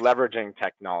that you're leveraging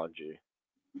technology.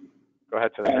 Go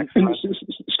ahead to the next slide.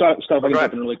 Scott, if I can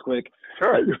jump in really quick.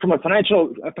 Sure. From a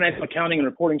financial accounting and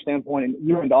reporting standpoint and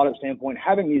year-end audit standpoint,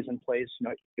 having these in place,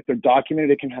 if they're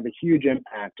documented, it can have a huge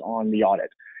impact on the audit.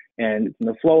 And from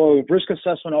the flow of risk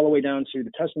assessment all the way down to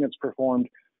the testing that's performed,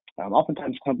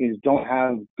 oftentimes companies don't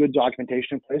have good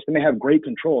documentation in place. They may have great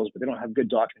controls, but they don't have good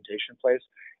documentation in place.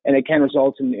 And it can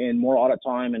result in more audit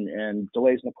time and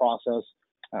delays in the process.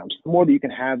 So the more that you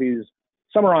can have these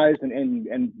summarized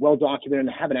and well documented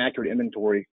and have an accurate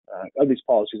inventory of these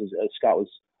policies, as Scott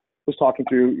was talking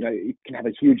through, it can have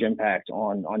a huge impact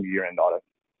on your year-end audit.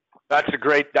 That's a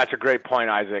great point,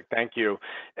 Isaac. Thank you.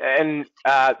 And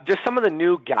just some of the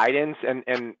new guidance,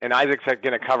 and Isaac's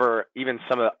going to cover even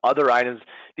some of the other items.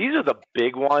 These are the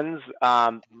big ones.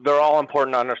 They're all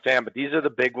important to understand, but these are the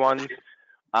big ones.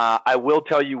 I will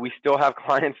tell you, we still have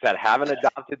clients that haven't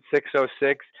adopted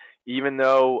 606, even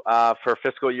though for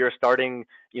fiscal year starting,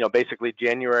 basically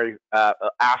January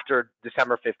after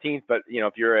December 15th. But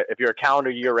if you're a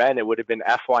calendar year end, it would have been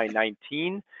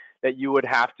FY19 that you would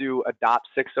have to adopt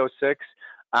 606.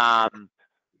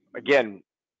 Again,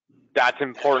 that's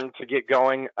important to get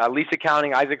going. Lease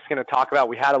accounting, Isaac's going to talk about.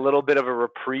 We had a little bit of a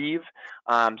reprieve,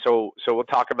 so we'll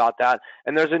talk about that.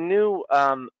 And there's a new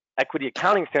equity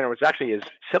accounting standard, which actually is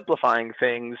simplifying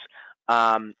things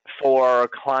for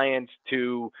clients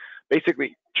to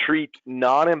basically treat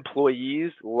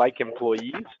non-employees like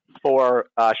employees for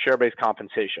share-based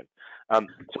compensation.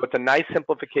 So it's a nice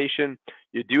simplification.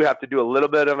 You do have to do a little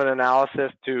bit of an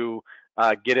analysis to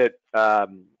get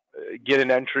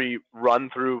an entry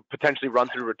potentially run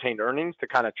through retained earnings to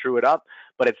kind of true it up.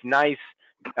 But it's nice.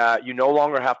 You no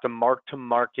longer have to mark to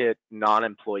market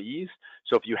non-employees.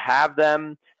 So if you have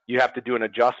them, you have to do an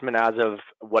adjustment as of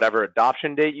whatever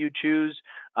adoption date you choose.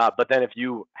 But then if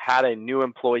you had a new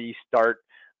employee start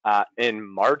in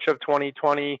March of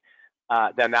 2020,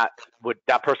 then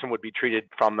that person would be treated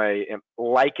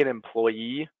like an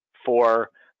employee for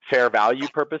fair value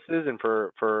purposes and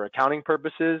for accounting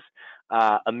purposes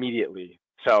immediately.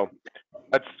 So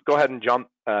let's go ahead and jump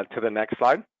to the next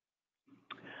slide.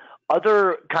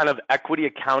 Other kind of equity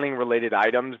accounting related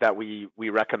items that we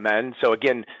recommend. So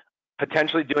again,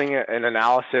 potentially doing an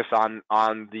analysis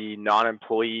on the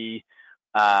non-employee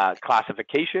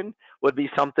classification would be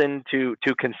something to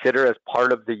consider as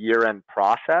part of the year-end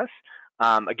process.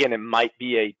 Again, it might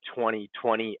be a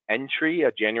 2020 entry,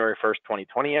 a January 1st,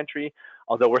 2020 entry,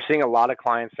 although we're seeing a lot of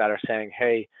clients that are saying,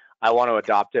 hey, I want to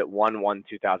adopt it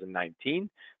 1/1/2019.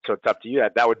 So it's up to you.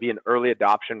 That would be an early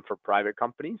adoption for private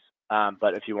companies.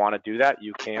 But if you want to do that,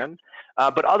 you can.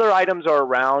 But other items are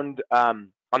around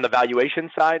on the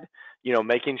valuation side,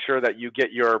 making sure that you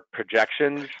get your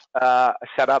projections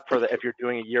set up if you're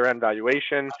doing a year-end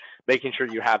valuation, making sure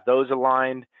you have those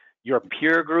aligned, your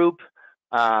peer group,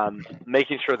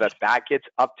 making sure that gets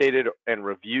updated and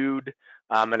reviewed.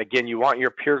 And again, you want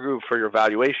your peer group for your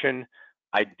valuation,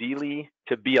 ideally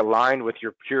to be aligned with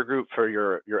your peer group for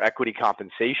your equity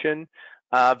compensation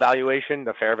valuation,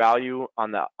 the fair value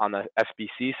on the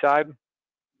SBC side.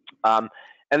 And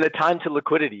the time to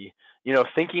liquidity,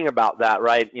 thinking about that,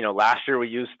 right? Last year we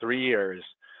used 3 years.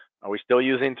 Are we still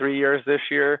using 3 years this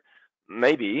year?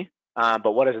 Maybe.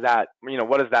 But what does that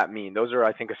mean? Those are,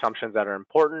 I think, assumptions that are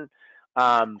important.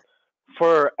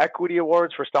 For equity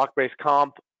awards for stock-based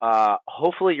comp,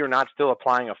 hopefully you're not still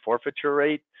applying a forfeiture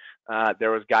rate.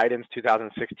 There was guidance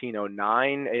 2016-09,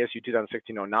 ASU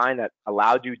 2016-09, that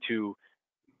allowed you to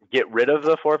get rid of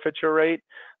the forfeiture rate.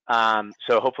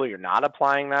 So hopefully you're not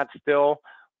applying that still.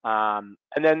 And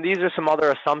then these are some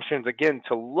other assumptions, again,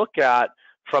 to look at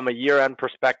from a year-end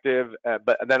perspective,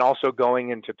 but then also going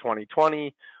into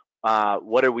 2020.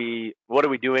 What are we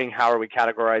doing? How are we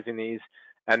categorizing these?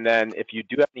 And then if you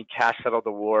do have any cash settled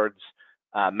awards,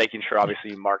 making sure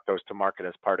obviously you mark those to market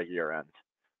as part of year end.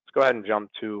 Let's go ahead and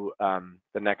jump to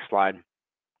the next slide.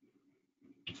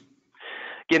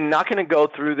 Again, not going to go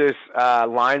through this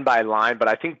line by line, but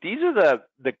I think these are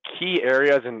the key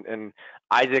areas, and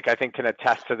Isaac, I think, can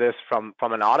attest to this from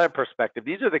an audit perspective.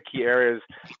 These are the key areas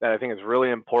that I think is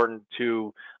really important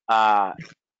to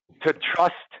to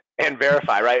trust and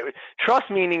verify, right? Trust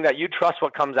meaning that you trust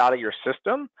what comes out of your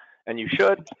system, and you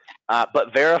should,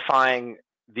 but verifying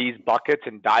these buckets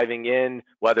and diving in,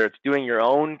 whether it's doing your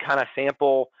own kind of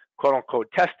sample, quote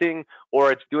unquote, testing,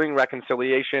 or it's doing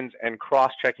reconciliations and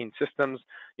cross-checking systems.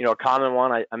 You know, a common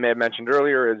one I may have mentioned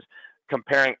earlier is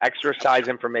comparing exercise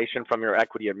information from your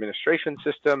equity administration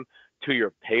system to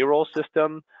your payroll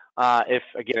system. If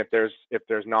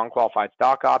there's non-qualified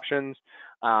stock options,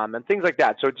 and things like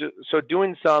that. So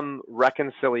doing some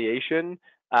reconciliation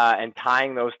and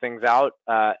tying those things out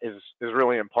is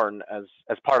really important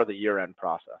as part of the year-end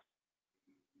process.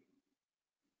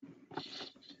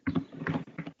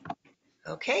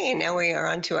 Okay, and now we are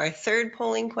on to our third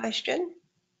polling question.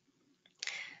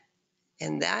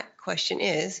 And that question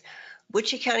is,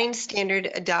 which accounting standard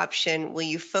adoption will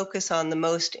you focus on the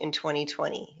most in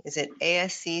 2020? Is it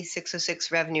ASC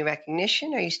 606 revenue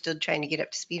recognition? Are you still trying to get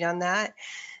up to speed on that?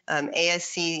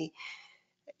 ASC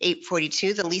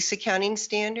 842, the lease accounting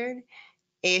standard?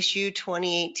 ASU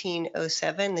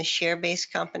 2018-07, the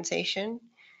share-based compensation?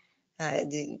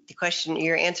 The question,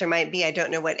 your answer might be, I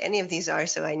don't know what any of these are,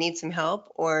 so I need some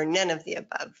help, or none of the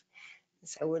above.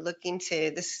 So we're looking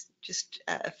to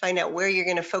find out where you're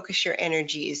going to focus your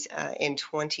energies in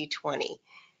 2020.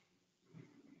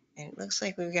 And it looks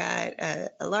like we've got a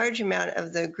large amount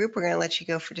of the group. We're going to let you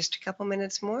go for just a couple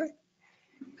minutes more,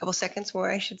 a couple seconds more,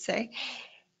 I should say.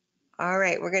 All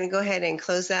right, we're going to go ahead and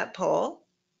close that poll.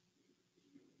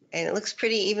 And it looks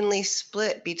pretty evenly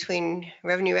split between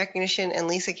revenue recognition and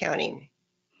lease accounting.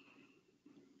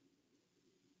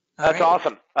 That's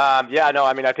awesome. Yeah, no,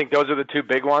 I mean, I think those are the two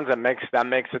big ones. That makes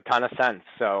a ton of sense.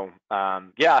 So,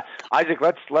 yeah, Isaac,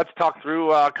 let's talk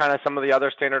through kind of some of the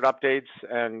other standard updates,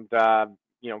 and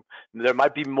you know, there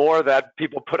might be more that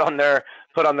people put on their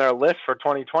list for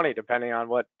 2020, depending on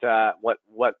what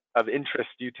of interest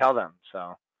you tell them.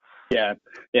 So. Yeah,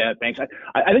 thanks.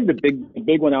 I think the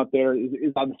big one out there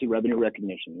is obviously revenue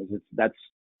recognition. That's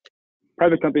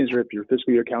private companies, or if your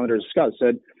fiscal year calendar, as Scott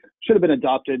said, should have been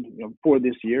adopted, you know, for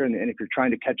this year. And if you're trying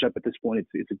to catch up at this point,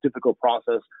 it's a difficult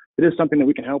process. It is something that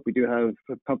we can help. We do have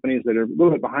companies that are a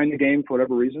little bit behind the game for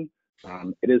whatever reason.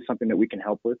 It is something that we can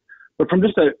help with. But from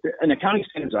just an accounting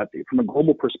standards update, from a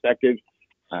global perspective,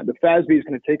 the FASB is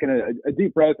going to take a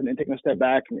deep breath and taking a step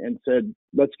back and said,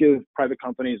 let's give private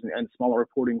companies and smaller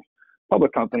reporting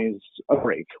public companies a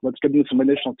break. Let's give them some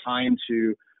additional time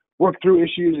to work through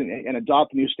issues and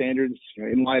adopt new standards, you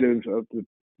know, in light of the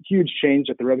huge change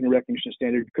that the revenue recognition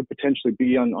standard could potentially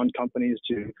be on companies,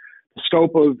 to the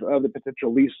scope of the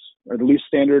potential lease, or the lease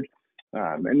standard.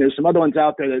 And there's some other ones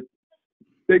out there. That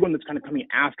big one that's kind of coming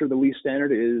after the lease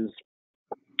standard is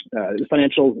the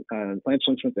financial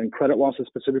instruments and credit losses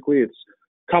specifically. It's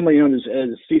commonly known as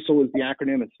CECL is the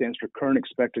acronym. It stands for Current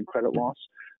Expected Credit Loss.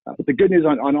 But the good news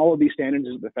on all of these standards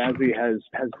is that the FASB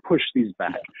has pushed these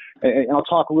back. And I'll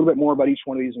talk a little bit more about each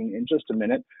one of these in just a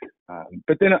minute.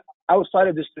 But then outside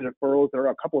of just the deferrals, there are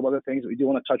a couple of other things that we do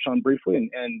want to touch on briefly.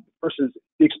 And first is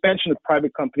the expansion of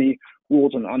private company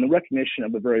rules on the recognition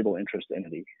of the variable interest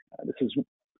entity. This is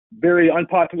very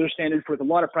unpopular standard for a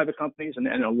lot of private companies, and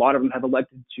a lot of them have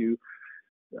elected to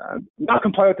not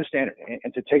comply with the standard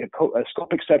and to take a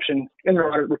scope exception in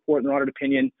their audit report and their audit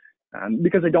opinion,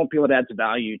 because they don't feel it adds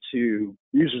value to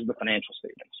users of the financial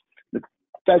statements. The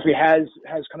FASB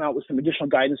has come out with some additional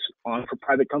guidance for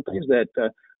private companies that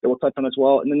we'll touch on as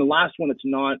well. And then the last one that's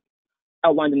not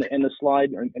outlined in the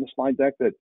slide, or in the slide deck,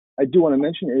 that I do want to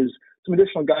mention is some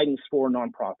additional guidance for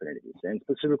nonprofit entities, and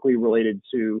specifically related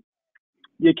to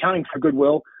the accounting for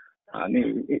goodwill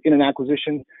in an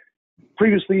acquisition.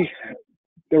 Previously,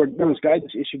 there was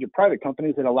guidance issued to private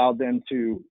companies that allowed them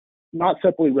to not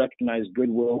separately recognize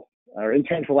goodwill or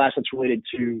intangible assets related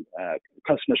to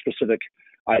customer-specific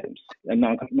items and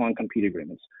non-compete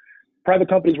agreements. Private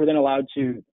companies were then allowed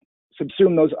to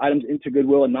subsume those items into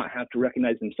goodwill and not have to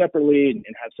recognize them separately, and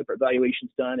have separate valuations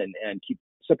done, and keep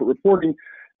separate reporting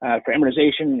for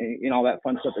amortization and all that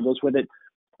fun stuff that goes with it.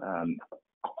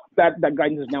 That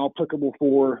guidance is now applicable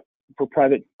for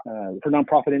nonprofit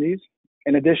entities.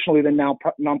 And additionally, then now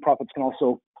nonprofits can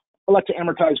also elect to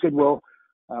amortize goodwill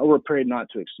over a period not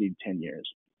to exceed 10 years.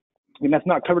 I mean, that's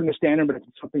not covered in the standard, but if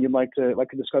it's something you'd like to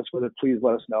discuss with it, please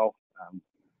let us know.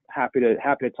 Happy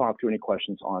to talk through any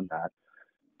questions on that.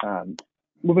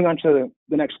 Moving on to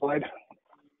the next slide.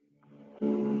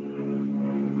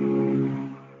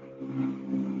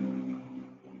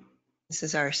 This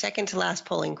is our second to last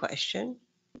polling question.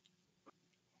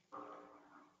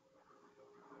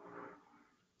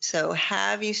 So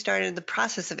have you started the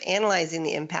process of analyzing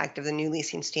the impact of the new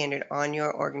leasing standard on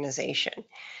your organization?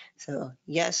 So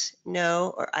yes,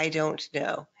 no, or I don't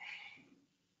know.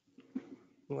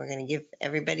 We're going to give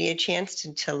everybody a chance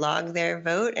to log their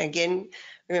vote. Again,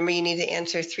 remember you need to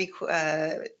answer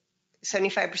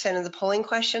 75% of the polling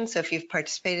questions. So if you've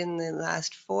participated in the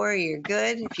last 4, you're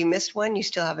good. If you missed one, you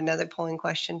still have another polling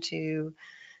question to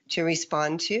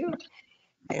respond to.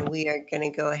 And we are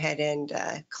going to go ahead and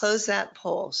close that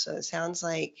poll. So it sounds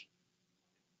like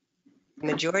the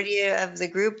majority of the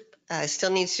group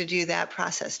still needs to do that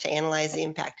process to analyze the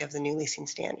impact of the new leasing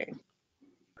standard.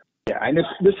 Yeah, and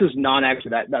this is not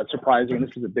actually that surprising. This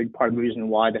is a big part of the reason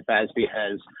why the FASB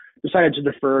has decided to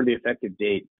defer the effective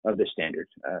date of the standard.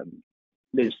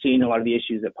 They've seen a lot of the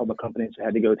issues that public companies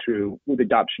had to go through with the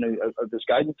adoption of this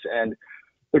guidance, and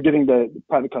they're giving the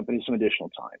private companies some additional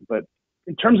time. But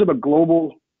in terms of a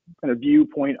global kind of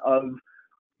viewpoint of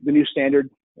the new standard,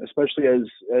 especially as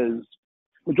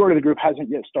majority of the group hasn't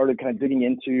yet started kind of digging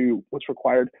into what's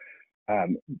required,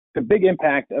 the big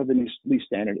impact of the new lease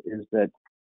standard is that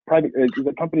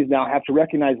the companies now have to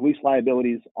recognize lease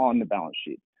liabilities on the balance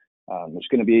sheet. There's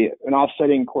going to be an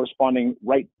offsetting corresponding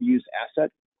right to use asset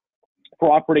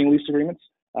for operating lease agreements,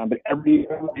 but every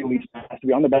lease has to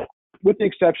be on the balance sheet, with the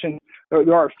exception,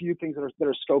 there are a few things that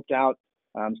are scoped out,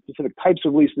 specific types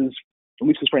of leases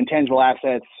for intangible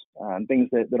assets, things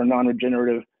that are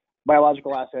non-regenerative,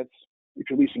 biological assets, if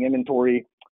you're leasing inventory,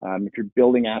 if you're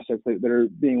building assets that are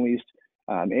being leased,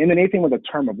 and then anything with a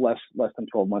term of less than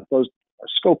 12 months, those are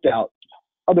scoped out.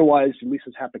 Otherwise,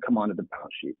 leases have to come onto the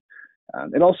balance sheet.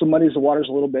 It also muddies the waters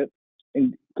a little bit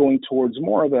in going towards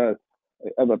more of a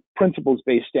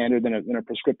principles-based standard than a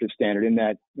prescriptive standard, in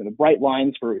that the bright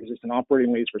lines for is this an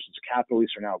operating lease versus a capital lease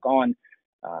are now gone.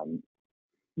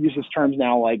 Uses terms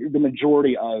now like the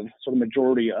majority of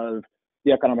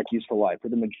the economic useful life, or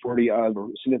the majority of, or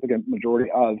significant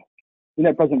majority of the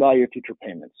net present value of future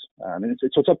payments. And so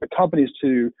it's up to companies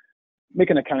to make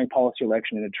an accounting policy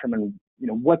election and determine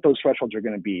what those thresholds are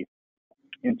going to be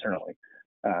internally.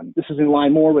 This is in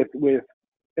line more with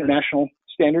international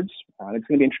standards. It's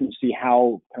going to be interesting to see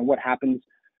how and what happens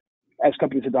as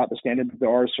companies adopt the standard. There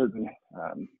are certain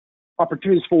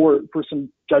opportunities for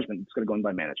some judgment that's going to go in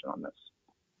by management on this.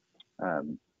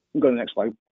 We'll go to the next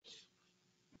slide.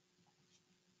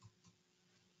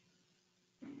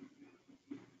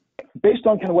 Based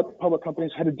on kind of what the public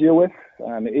companies had to deal with,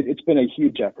 it's been a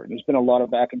huge effort. There's been a lot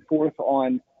of back and forth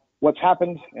on what's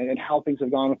happened and how things have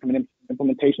gone from an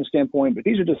implementation standpoint. But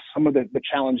these are just some of the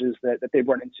challenges that they've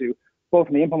run into, both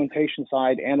on the implementation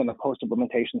side and on the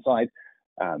post-implementation side.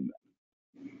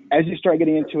 As you start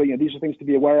getting into it, these are things to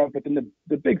be aware of. But then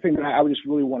the big thing that I would just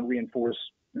really want to reinforce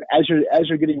as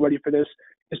you're getting ready for this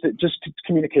is to just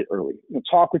communicate early.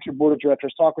 Talk with your board of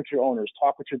directors, talk with your owners,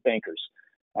 talk with your bankers.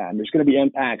 There's going to be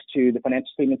impacts to the financial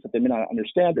statements that they may not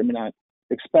understand or may not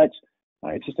expect.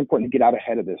 It's just important to get out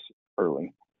ahead of this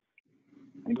early.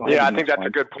 Yeah, I think that's a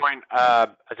good point.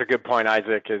 That's a good point,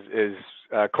 Isaac, is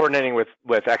coordinating with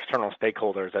external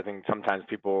stakeholders. I think sometimes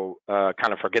people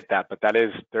kind of forget that, but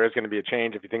there is going to be a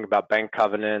change. If you think about bank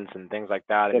covenants and things like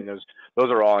that, and those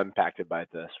are all impacted by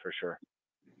this for sure.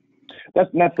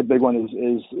 That's the big one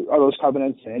is are those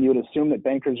covenants, and you would assume that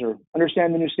bankers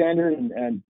understand the new standard,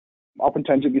 and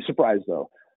oftentimes you'd be surprised though.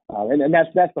 And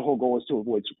that's the whole goal, is to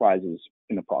avoid surprises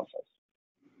in the process.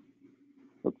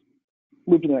 Let's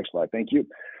move to the next slide. Thank you.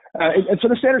 And so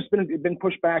the standard's been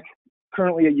pushed back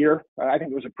currently a year. I think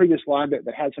there was a previous slide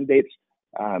that had some dates.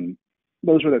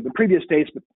 Those were the previous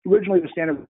dates, but originally the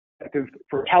standard was effective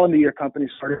for calendar year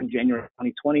companies started in January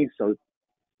 2020. So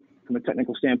from a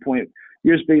technical standpoint,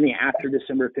 years beginning after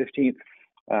December 15th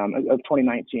of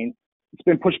 2019. It's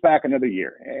been pushed back another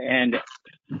year, and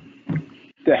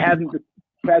the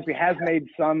FASB has made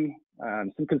some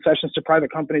concessions to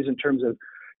private companies in terms of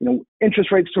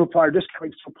interest rates to apply, or discount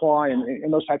rates to apply,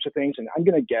 and those types of things. And I'm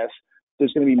going to guess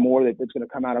there's going to be more that's going to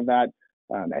come out of that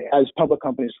as public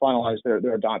companies finalize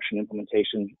their adoption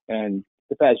implementation, and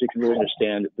the FASB can really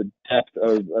understand the depth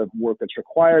of work that's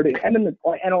required, and then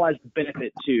analyze the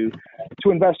benefit to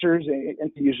investors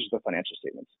and to users of the financial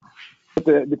statements. But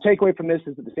the takeaway from this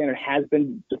is that the standard has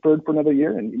been deferred for another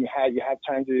year, and you have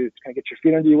time to kind of get your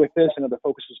feet under you with this. I know the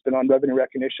focus has been on revenue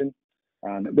recognition,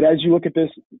 but as you look at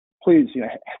this, please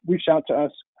reach out to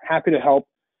us. Happy to help.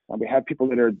 We have people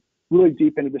that are really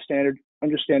deep into the standard,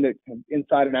 understand it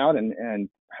inside and out, and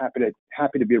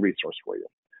happy to be a resource for you.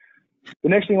 The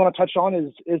next thing I want to touch on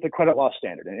is the credit loss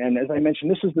standard. And as I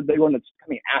mentioned, this is the big one that's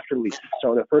coming after lease.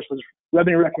 So the first was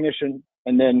revenue recognition,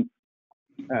 and then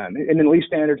lease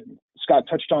standard. Scott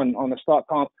touched on the stock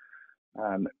comp.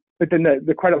 But then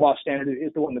the credit loss standard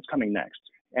is the one that's coming next.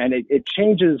 And it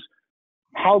changes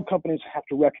how companies have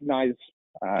to recognize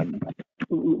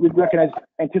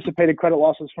anticipated credit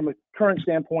losses from a current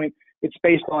standpoint it's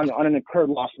based on an incurred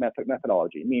loss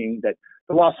methodology, meaning that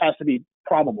the loss has to be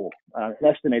probable,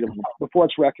 estimated before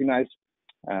it's recognized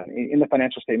in the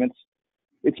financial statements.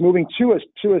 It's moving to a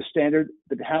standard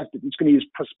that it's going to use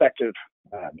prospective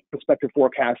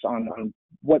forecasts on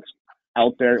what's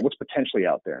out there, what's potentially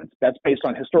out there. That's based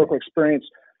on historical experience,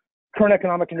 current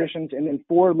economic conditions, and then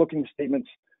forward-looking statements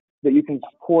that you can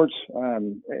support.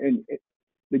 And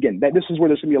again, this is where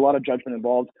there's going to be a lot of judgment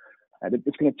involved.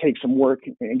 It's going to take some work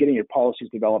in getting your policies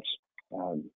developed.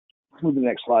 Let's move to the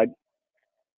next slide,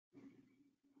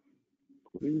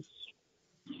 please.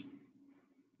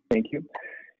 Thank you.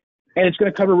 And it's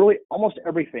going to cover really almost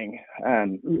everything.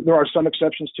 There are some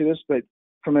exceptions to this, but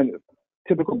from a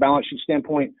typical balance sheet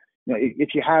standpoint,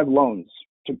 if you have loans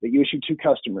that you issue to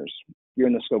customers, you're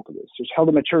in the scope of this. There's held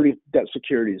to maturity debt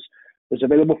securities. There's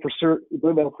available for sale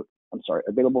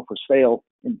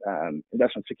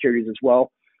investment securities as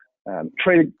well.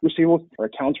 Trade receivables or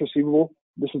accounts receivable.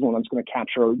 This is one that's going to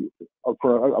capture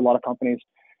for a lot of companies.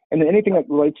 And then anything that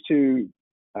relates to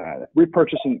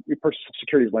repurchase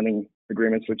securities lending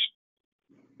agreements, which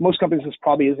most companies this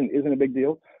probably isn't a big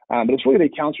deal, but it's really the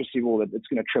accounts receivable that's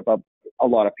going to trip up a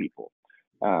lot of people.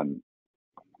 Go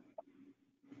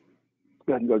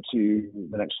ahead and go to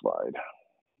the next slide.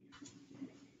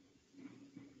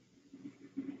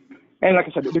 And like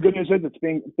I said, the good news is it's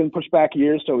been pushed back a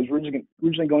year, so it was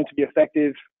originally going to be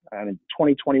effective in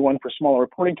 2021 for smaller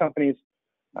reporting companies,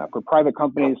 for private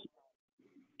companies,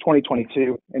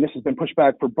 2022, and this has been pushed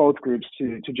back for both groups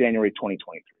to January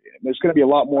 2023. And there's going to be a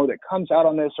lot more that comes out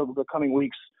on this over the coming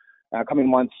weeks, coming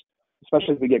months,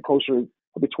 especially as we get closer,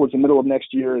 probably towards the middle of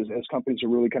next year, as companies are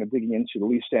really kind of digging into the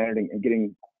lease standard and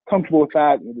getting comfortable with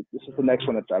that. This is the next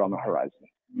one that's out on the horizon.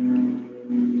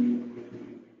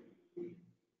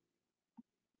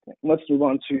 Let's move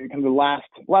on to kind of the last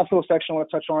little section I want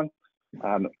to touch on.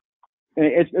 And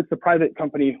it's the private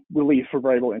company relief for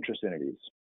variable interest entities.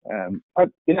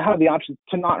 They have the option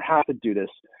to not have to do this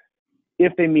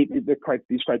if they meet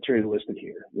these criteria listed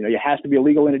here. It has to be a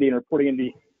legal entity and reporting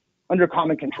entity under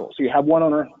common control. So you have one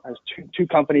owner, has two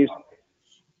companies.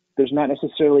 There's not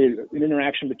necessarily an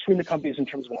interaction between the companies in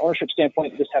terms of an ownership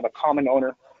standpoint. You just have a common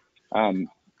owner.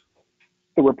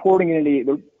 The reporting entity,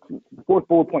 the fourth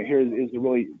bullet point here is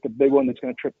really the big one that's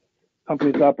going to trip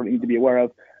companies up or need to be aware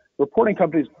of. Reporting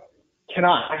companies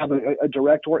cannot have a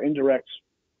direct or indirect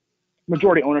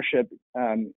majority ownership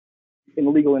in the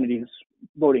legal entity's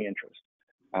voting interest.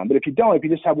 But if you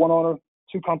just have one owner,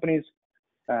 two companies,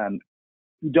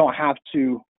 you don't have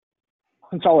to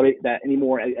consolidate that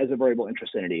anymore as a variable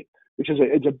interest entity, which is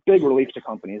it's a big relief to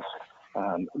companies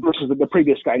versus the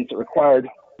previous guidance that required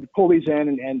to pull these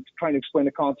in and trying to explain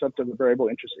the concept of a variable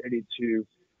interest entity to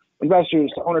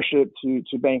investors, to ownership,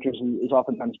 to bankers is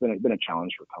oftentimes been a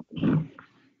challenge for companies.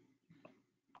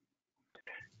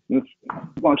 Let's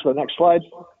move on to the next slide.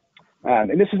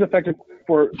 And this is effective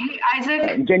for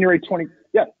Isaac, January 20.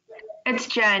 Yeah. It's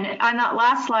Jen. On that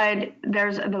last slide,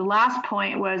 the last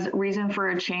point was reason for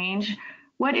a change.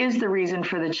 What is the reason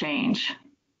for the change?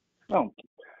 Oh,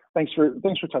 thanks for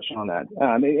touching on that.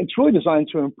 It's really designed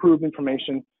to improve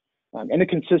information and the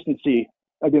consistency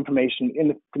of the information in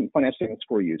the finance statements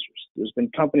for users. There's been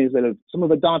companies that some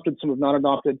have adopted, some have not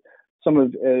adopted, some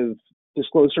have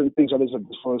disclosed certain things, others have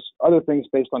disclosed other things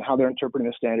based on how they're interpreting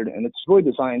the standard, and it's really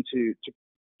designed to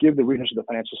give the readers of the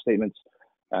financial statements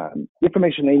the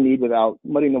information they need without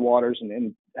muddying the waters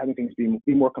and having things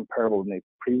be more comparable than they've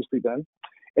previously been.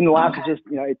 And the last is just,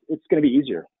 it's going to be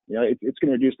easier. It's going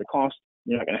to reduce the cost.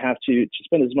 You're not going to have to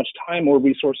spend as much time or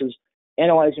resources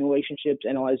analyzing relationships,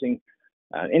 analyzing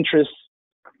interests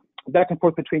back and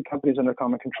forth between companies under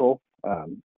common control.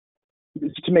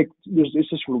 It's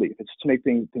just relief. It's to make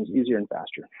things easier and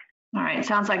faster. All right.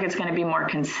 Sounds like it's going to be more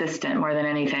consistent more than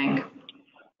anything.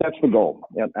 That's the goal.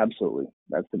 Yeah, absolutely.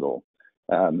 That's the goal.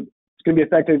 It's going to be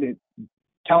effective in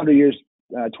calendar years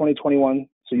 2021,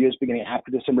 so years beginning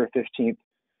after December 15th,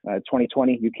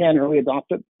 2020. You can early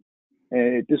adopt it.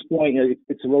 At this point,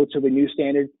 it's a relatively new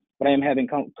standard, but I am having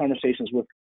conversations with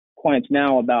clients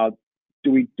now about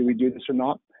do we do this or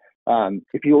not.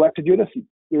 If you elect to do this,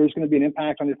 there is going to be an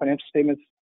impact on your financial statements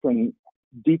from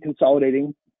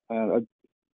deconsolidating a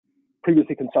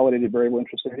previously consolidated variable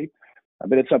interest entity,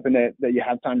 but it's something that you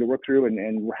have time to work through,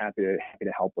 and we're happy to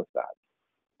help with that.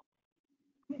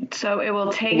 So it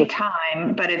will take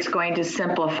time, but it's going to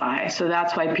simplify. So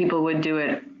that's why people would do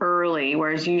it early,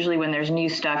 whereas usually when there's new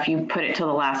stuff, you put it till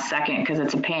the last second because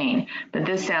it's a pain. But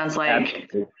this sounds like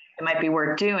Absolutely. It might be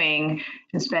worth doing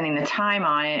and spending the time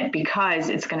on it because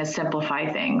it's going to simplify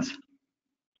things.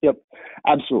 Yep,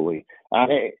 absolutely.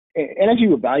 And as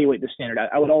you evaluate the standard,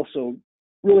 I would also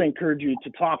really encourage you to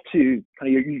talk to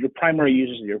kind of your primary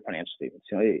users of your financial statements.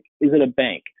 You know, is it a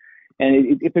bank?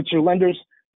 And if it's your lenders,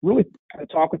 really kind of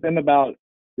talk with them about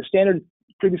the standard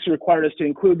previously required us to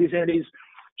include these entities.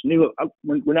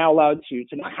 We're now allowed to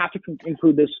not have to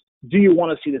include this. Do you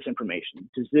want to see this information?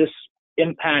 Does this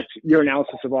impact your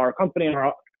analysis of our company and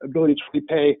our ability to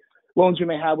repay loans we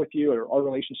may have with you or our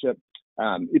relationship?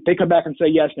 If they come back and say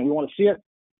yes, and we want to see it,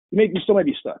 you still may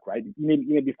be stuck, right? You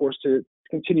may be forced to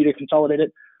continue to consolidate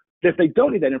it. But if they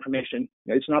don't need that information,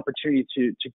 it's an opportunity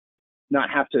to not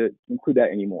have to include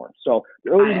that anymore. So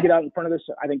the earlier you get out in front of this,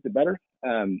 I think the better.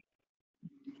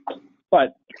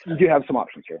 But you do have some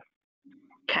options here.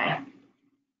 Okay.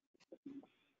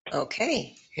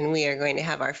 Okay, and we are going to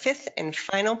have our fifth and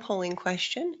final polling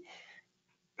question.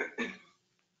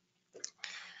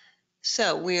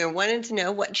 So we are wanting to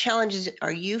know, what challenges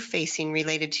are you facing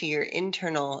related to your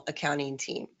internal accounting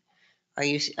team? Are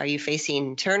you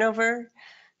facing turnover,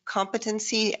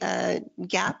 competency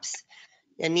gaps,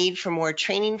 a need for more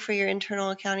training for your internal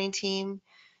accounting team,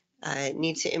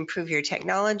 need to improve your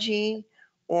technology,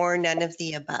 or none of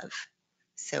the above?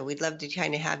 So we'd love to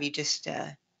kind of have you just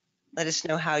let us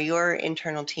know how your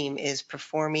internal team is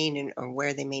performing or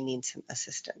where they may need some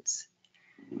assistance.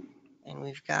 And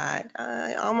we've got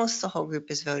almost the whole group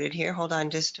has voted here. Hold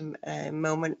on just a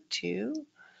moment too.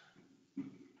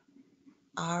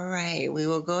 All right, we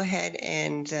will go ahead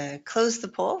and close the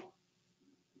poll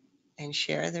and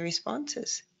share the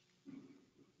responses.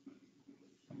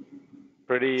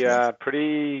 Pretty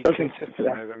consistent.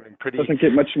 I mean, Doesn't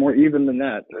get much more even than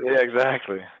that. Yeah,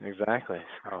 exactly.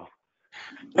 So,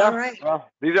 yeah, all right. Well,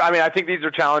 I think these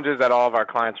are challenges that all of our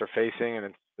clients are facing, and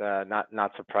it's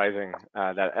not surprising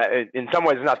that in some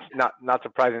ways not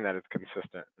surprising that it's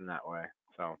consistent in that way.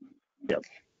 So, yep.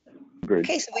 Agreed.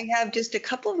 Okay, so we have just a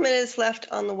couple of minutes left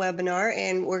on the webinar,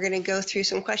 and we're going to go through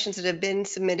some questions that have been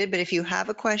submitted. But if you have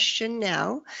a question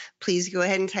now, please go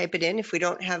ahead and type it in. If we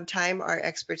don't have time, our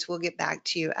experts will get back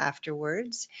to you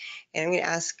afterwards. And I'm going to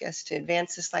ask us to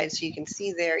advance the slide so you can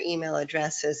see their email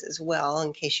addresses as well,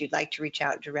 in case you'd like to reach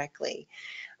out directly.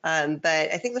 But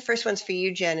I think the first one's for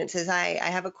you, Jen. It says, I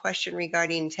have a question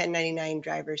regarding 1099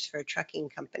 drivers for a trucking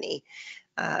company.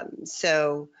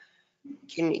 So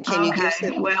can you give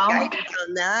some guidance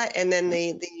on that? And then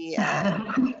the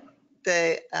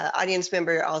audience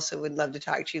member also would love to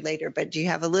talk to you later, but do you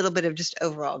have a little bit of just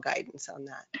overall guidance on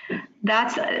that?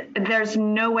 There's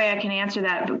no way I can answer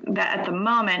that at the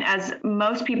moment. As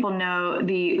most people know,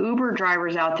 the Uber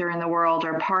drivers out there in the world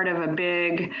are part of a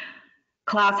big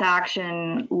class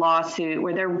action lawsuit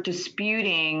where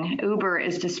Uber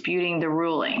is disputing the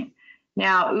ruling.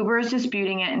 Now, Uber is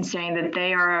disputing it and saying that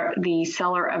they are the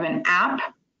seller of an app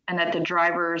and that the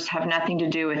drivers have nothing to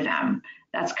do with them.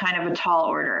 That's kind of a tall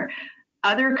order.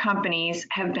 Other companies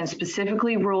have been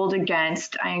specifically ruled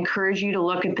against. I encourage you to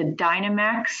look at the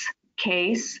Dynamex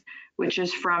case, which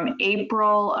is from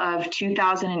April of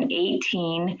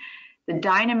 2018. The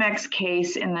Dynamex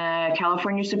case in the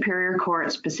California Superior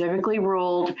Court specifically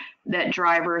ruled that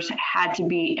drivers had to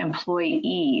be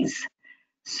employees.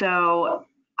 So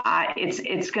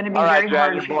it's going to be very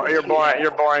hard. You're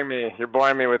boring me. You're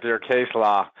boring me with your case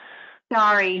law.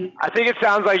 Sorry. I think it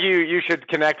sounds like you should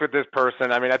connect with this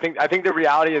person. I mean, I think the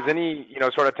reality is any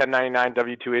sort of 1099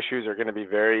 W-2 issues are going to be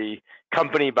very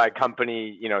company by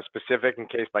company specific and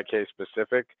case by case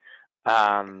specific.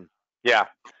 Yeah.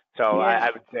 So yeah.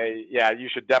 I would say you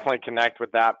should definitely connect with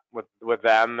with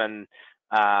them. And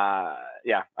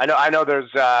yeah, I know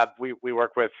there's we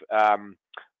work with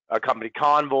a company,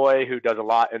 Convoy, who does a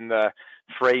lot in the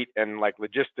freight and like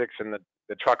logistics and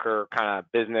the trucker kind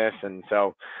of business, and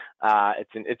so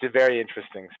it's a very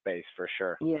interesting space for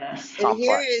sure. Yes.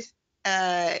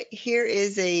 And here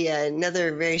is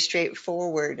another very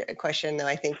straightforward question, though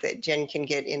I think that Jen can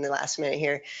get in the last minute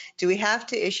here. Do we have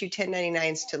to issue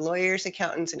 1099s to lawyers,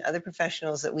 accountants, and other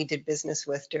professionals that we did business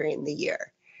with during the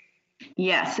year?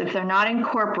 Yes, if they're not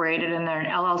incorporated and they're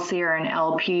an LLC or an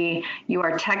LP, you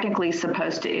are technically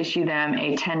supposed to issue them a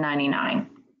 1099.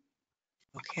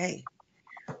 Okay.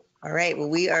 All right. Well,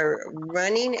 we are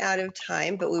running out of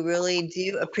time, but we really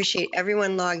do appreciate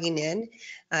everyone logging in.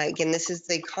 Again, this is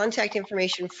the contact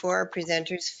information for our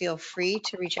presenters. Feel free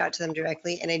to reach out to them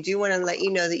directly. And I do want to let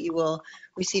you know that you will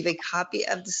receive a copy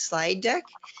of the slide deck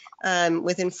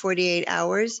within 48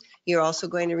 hours. You're also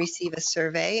going to receive a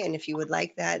survey. And if you would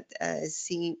like that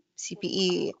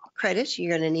CPE credit,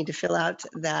 you're going to need to fill out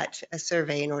that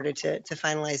survey in order to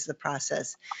finalize the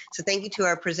process. So thank you to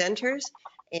our presenters.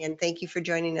 And thank you for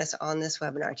joining us on this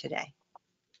webinar today.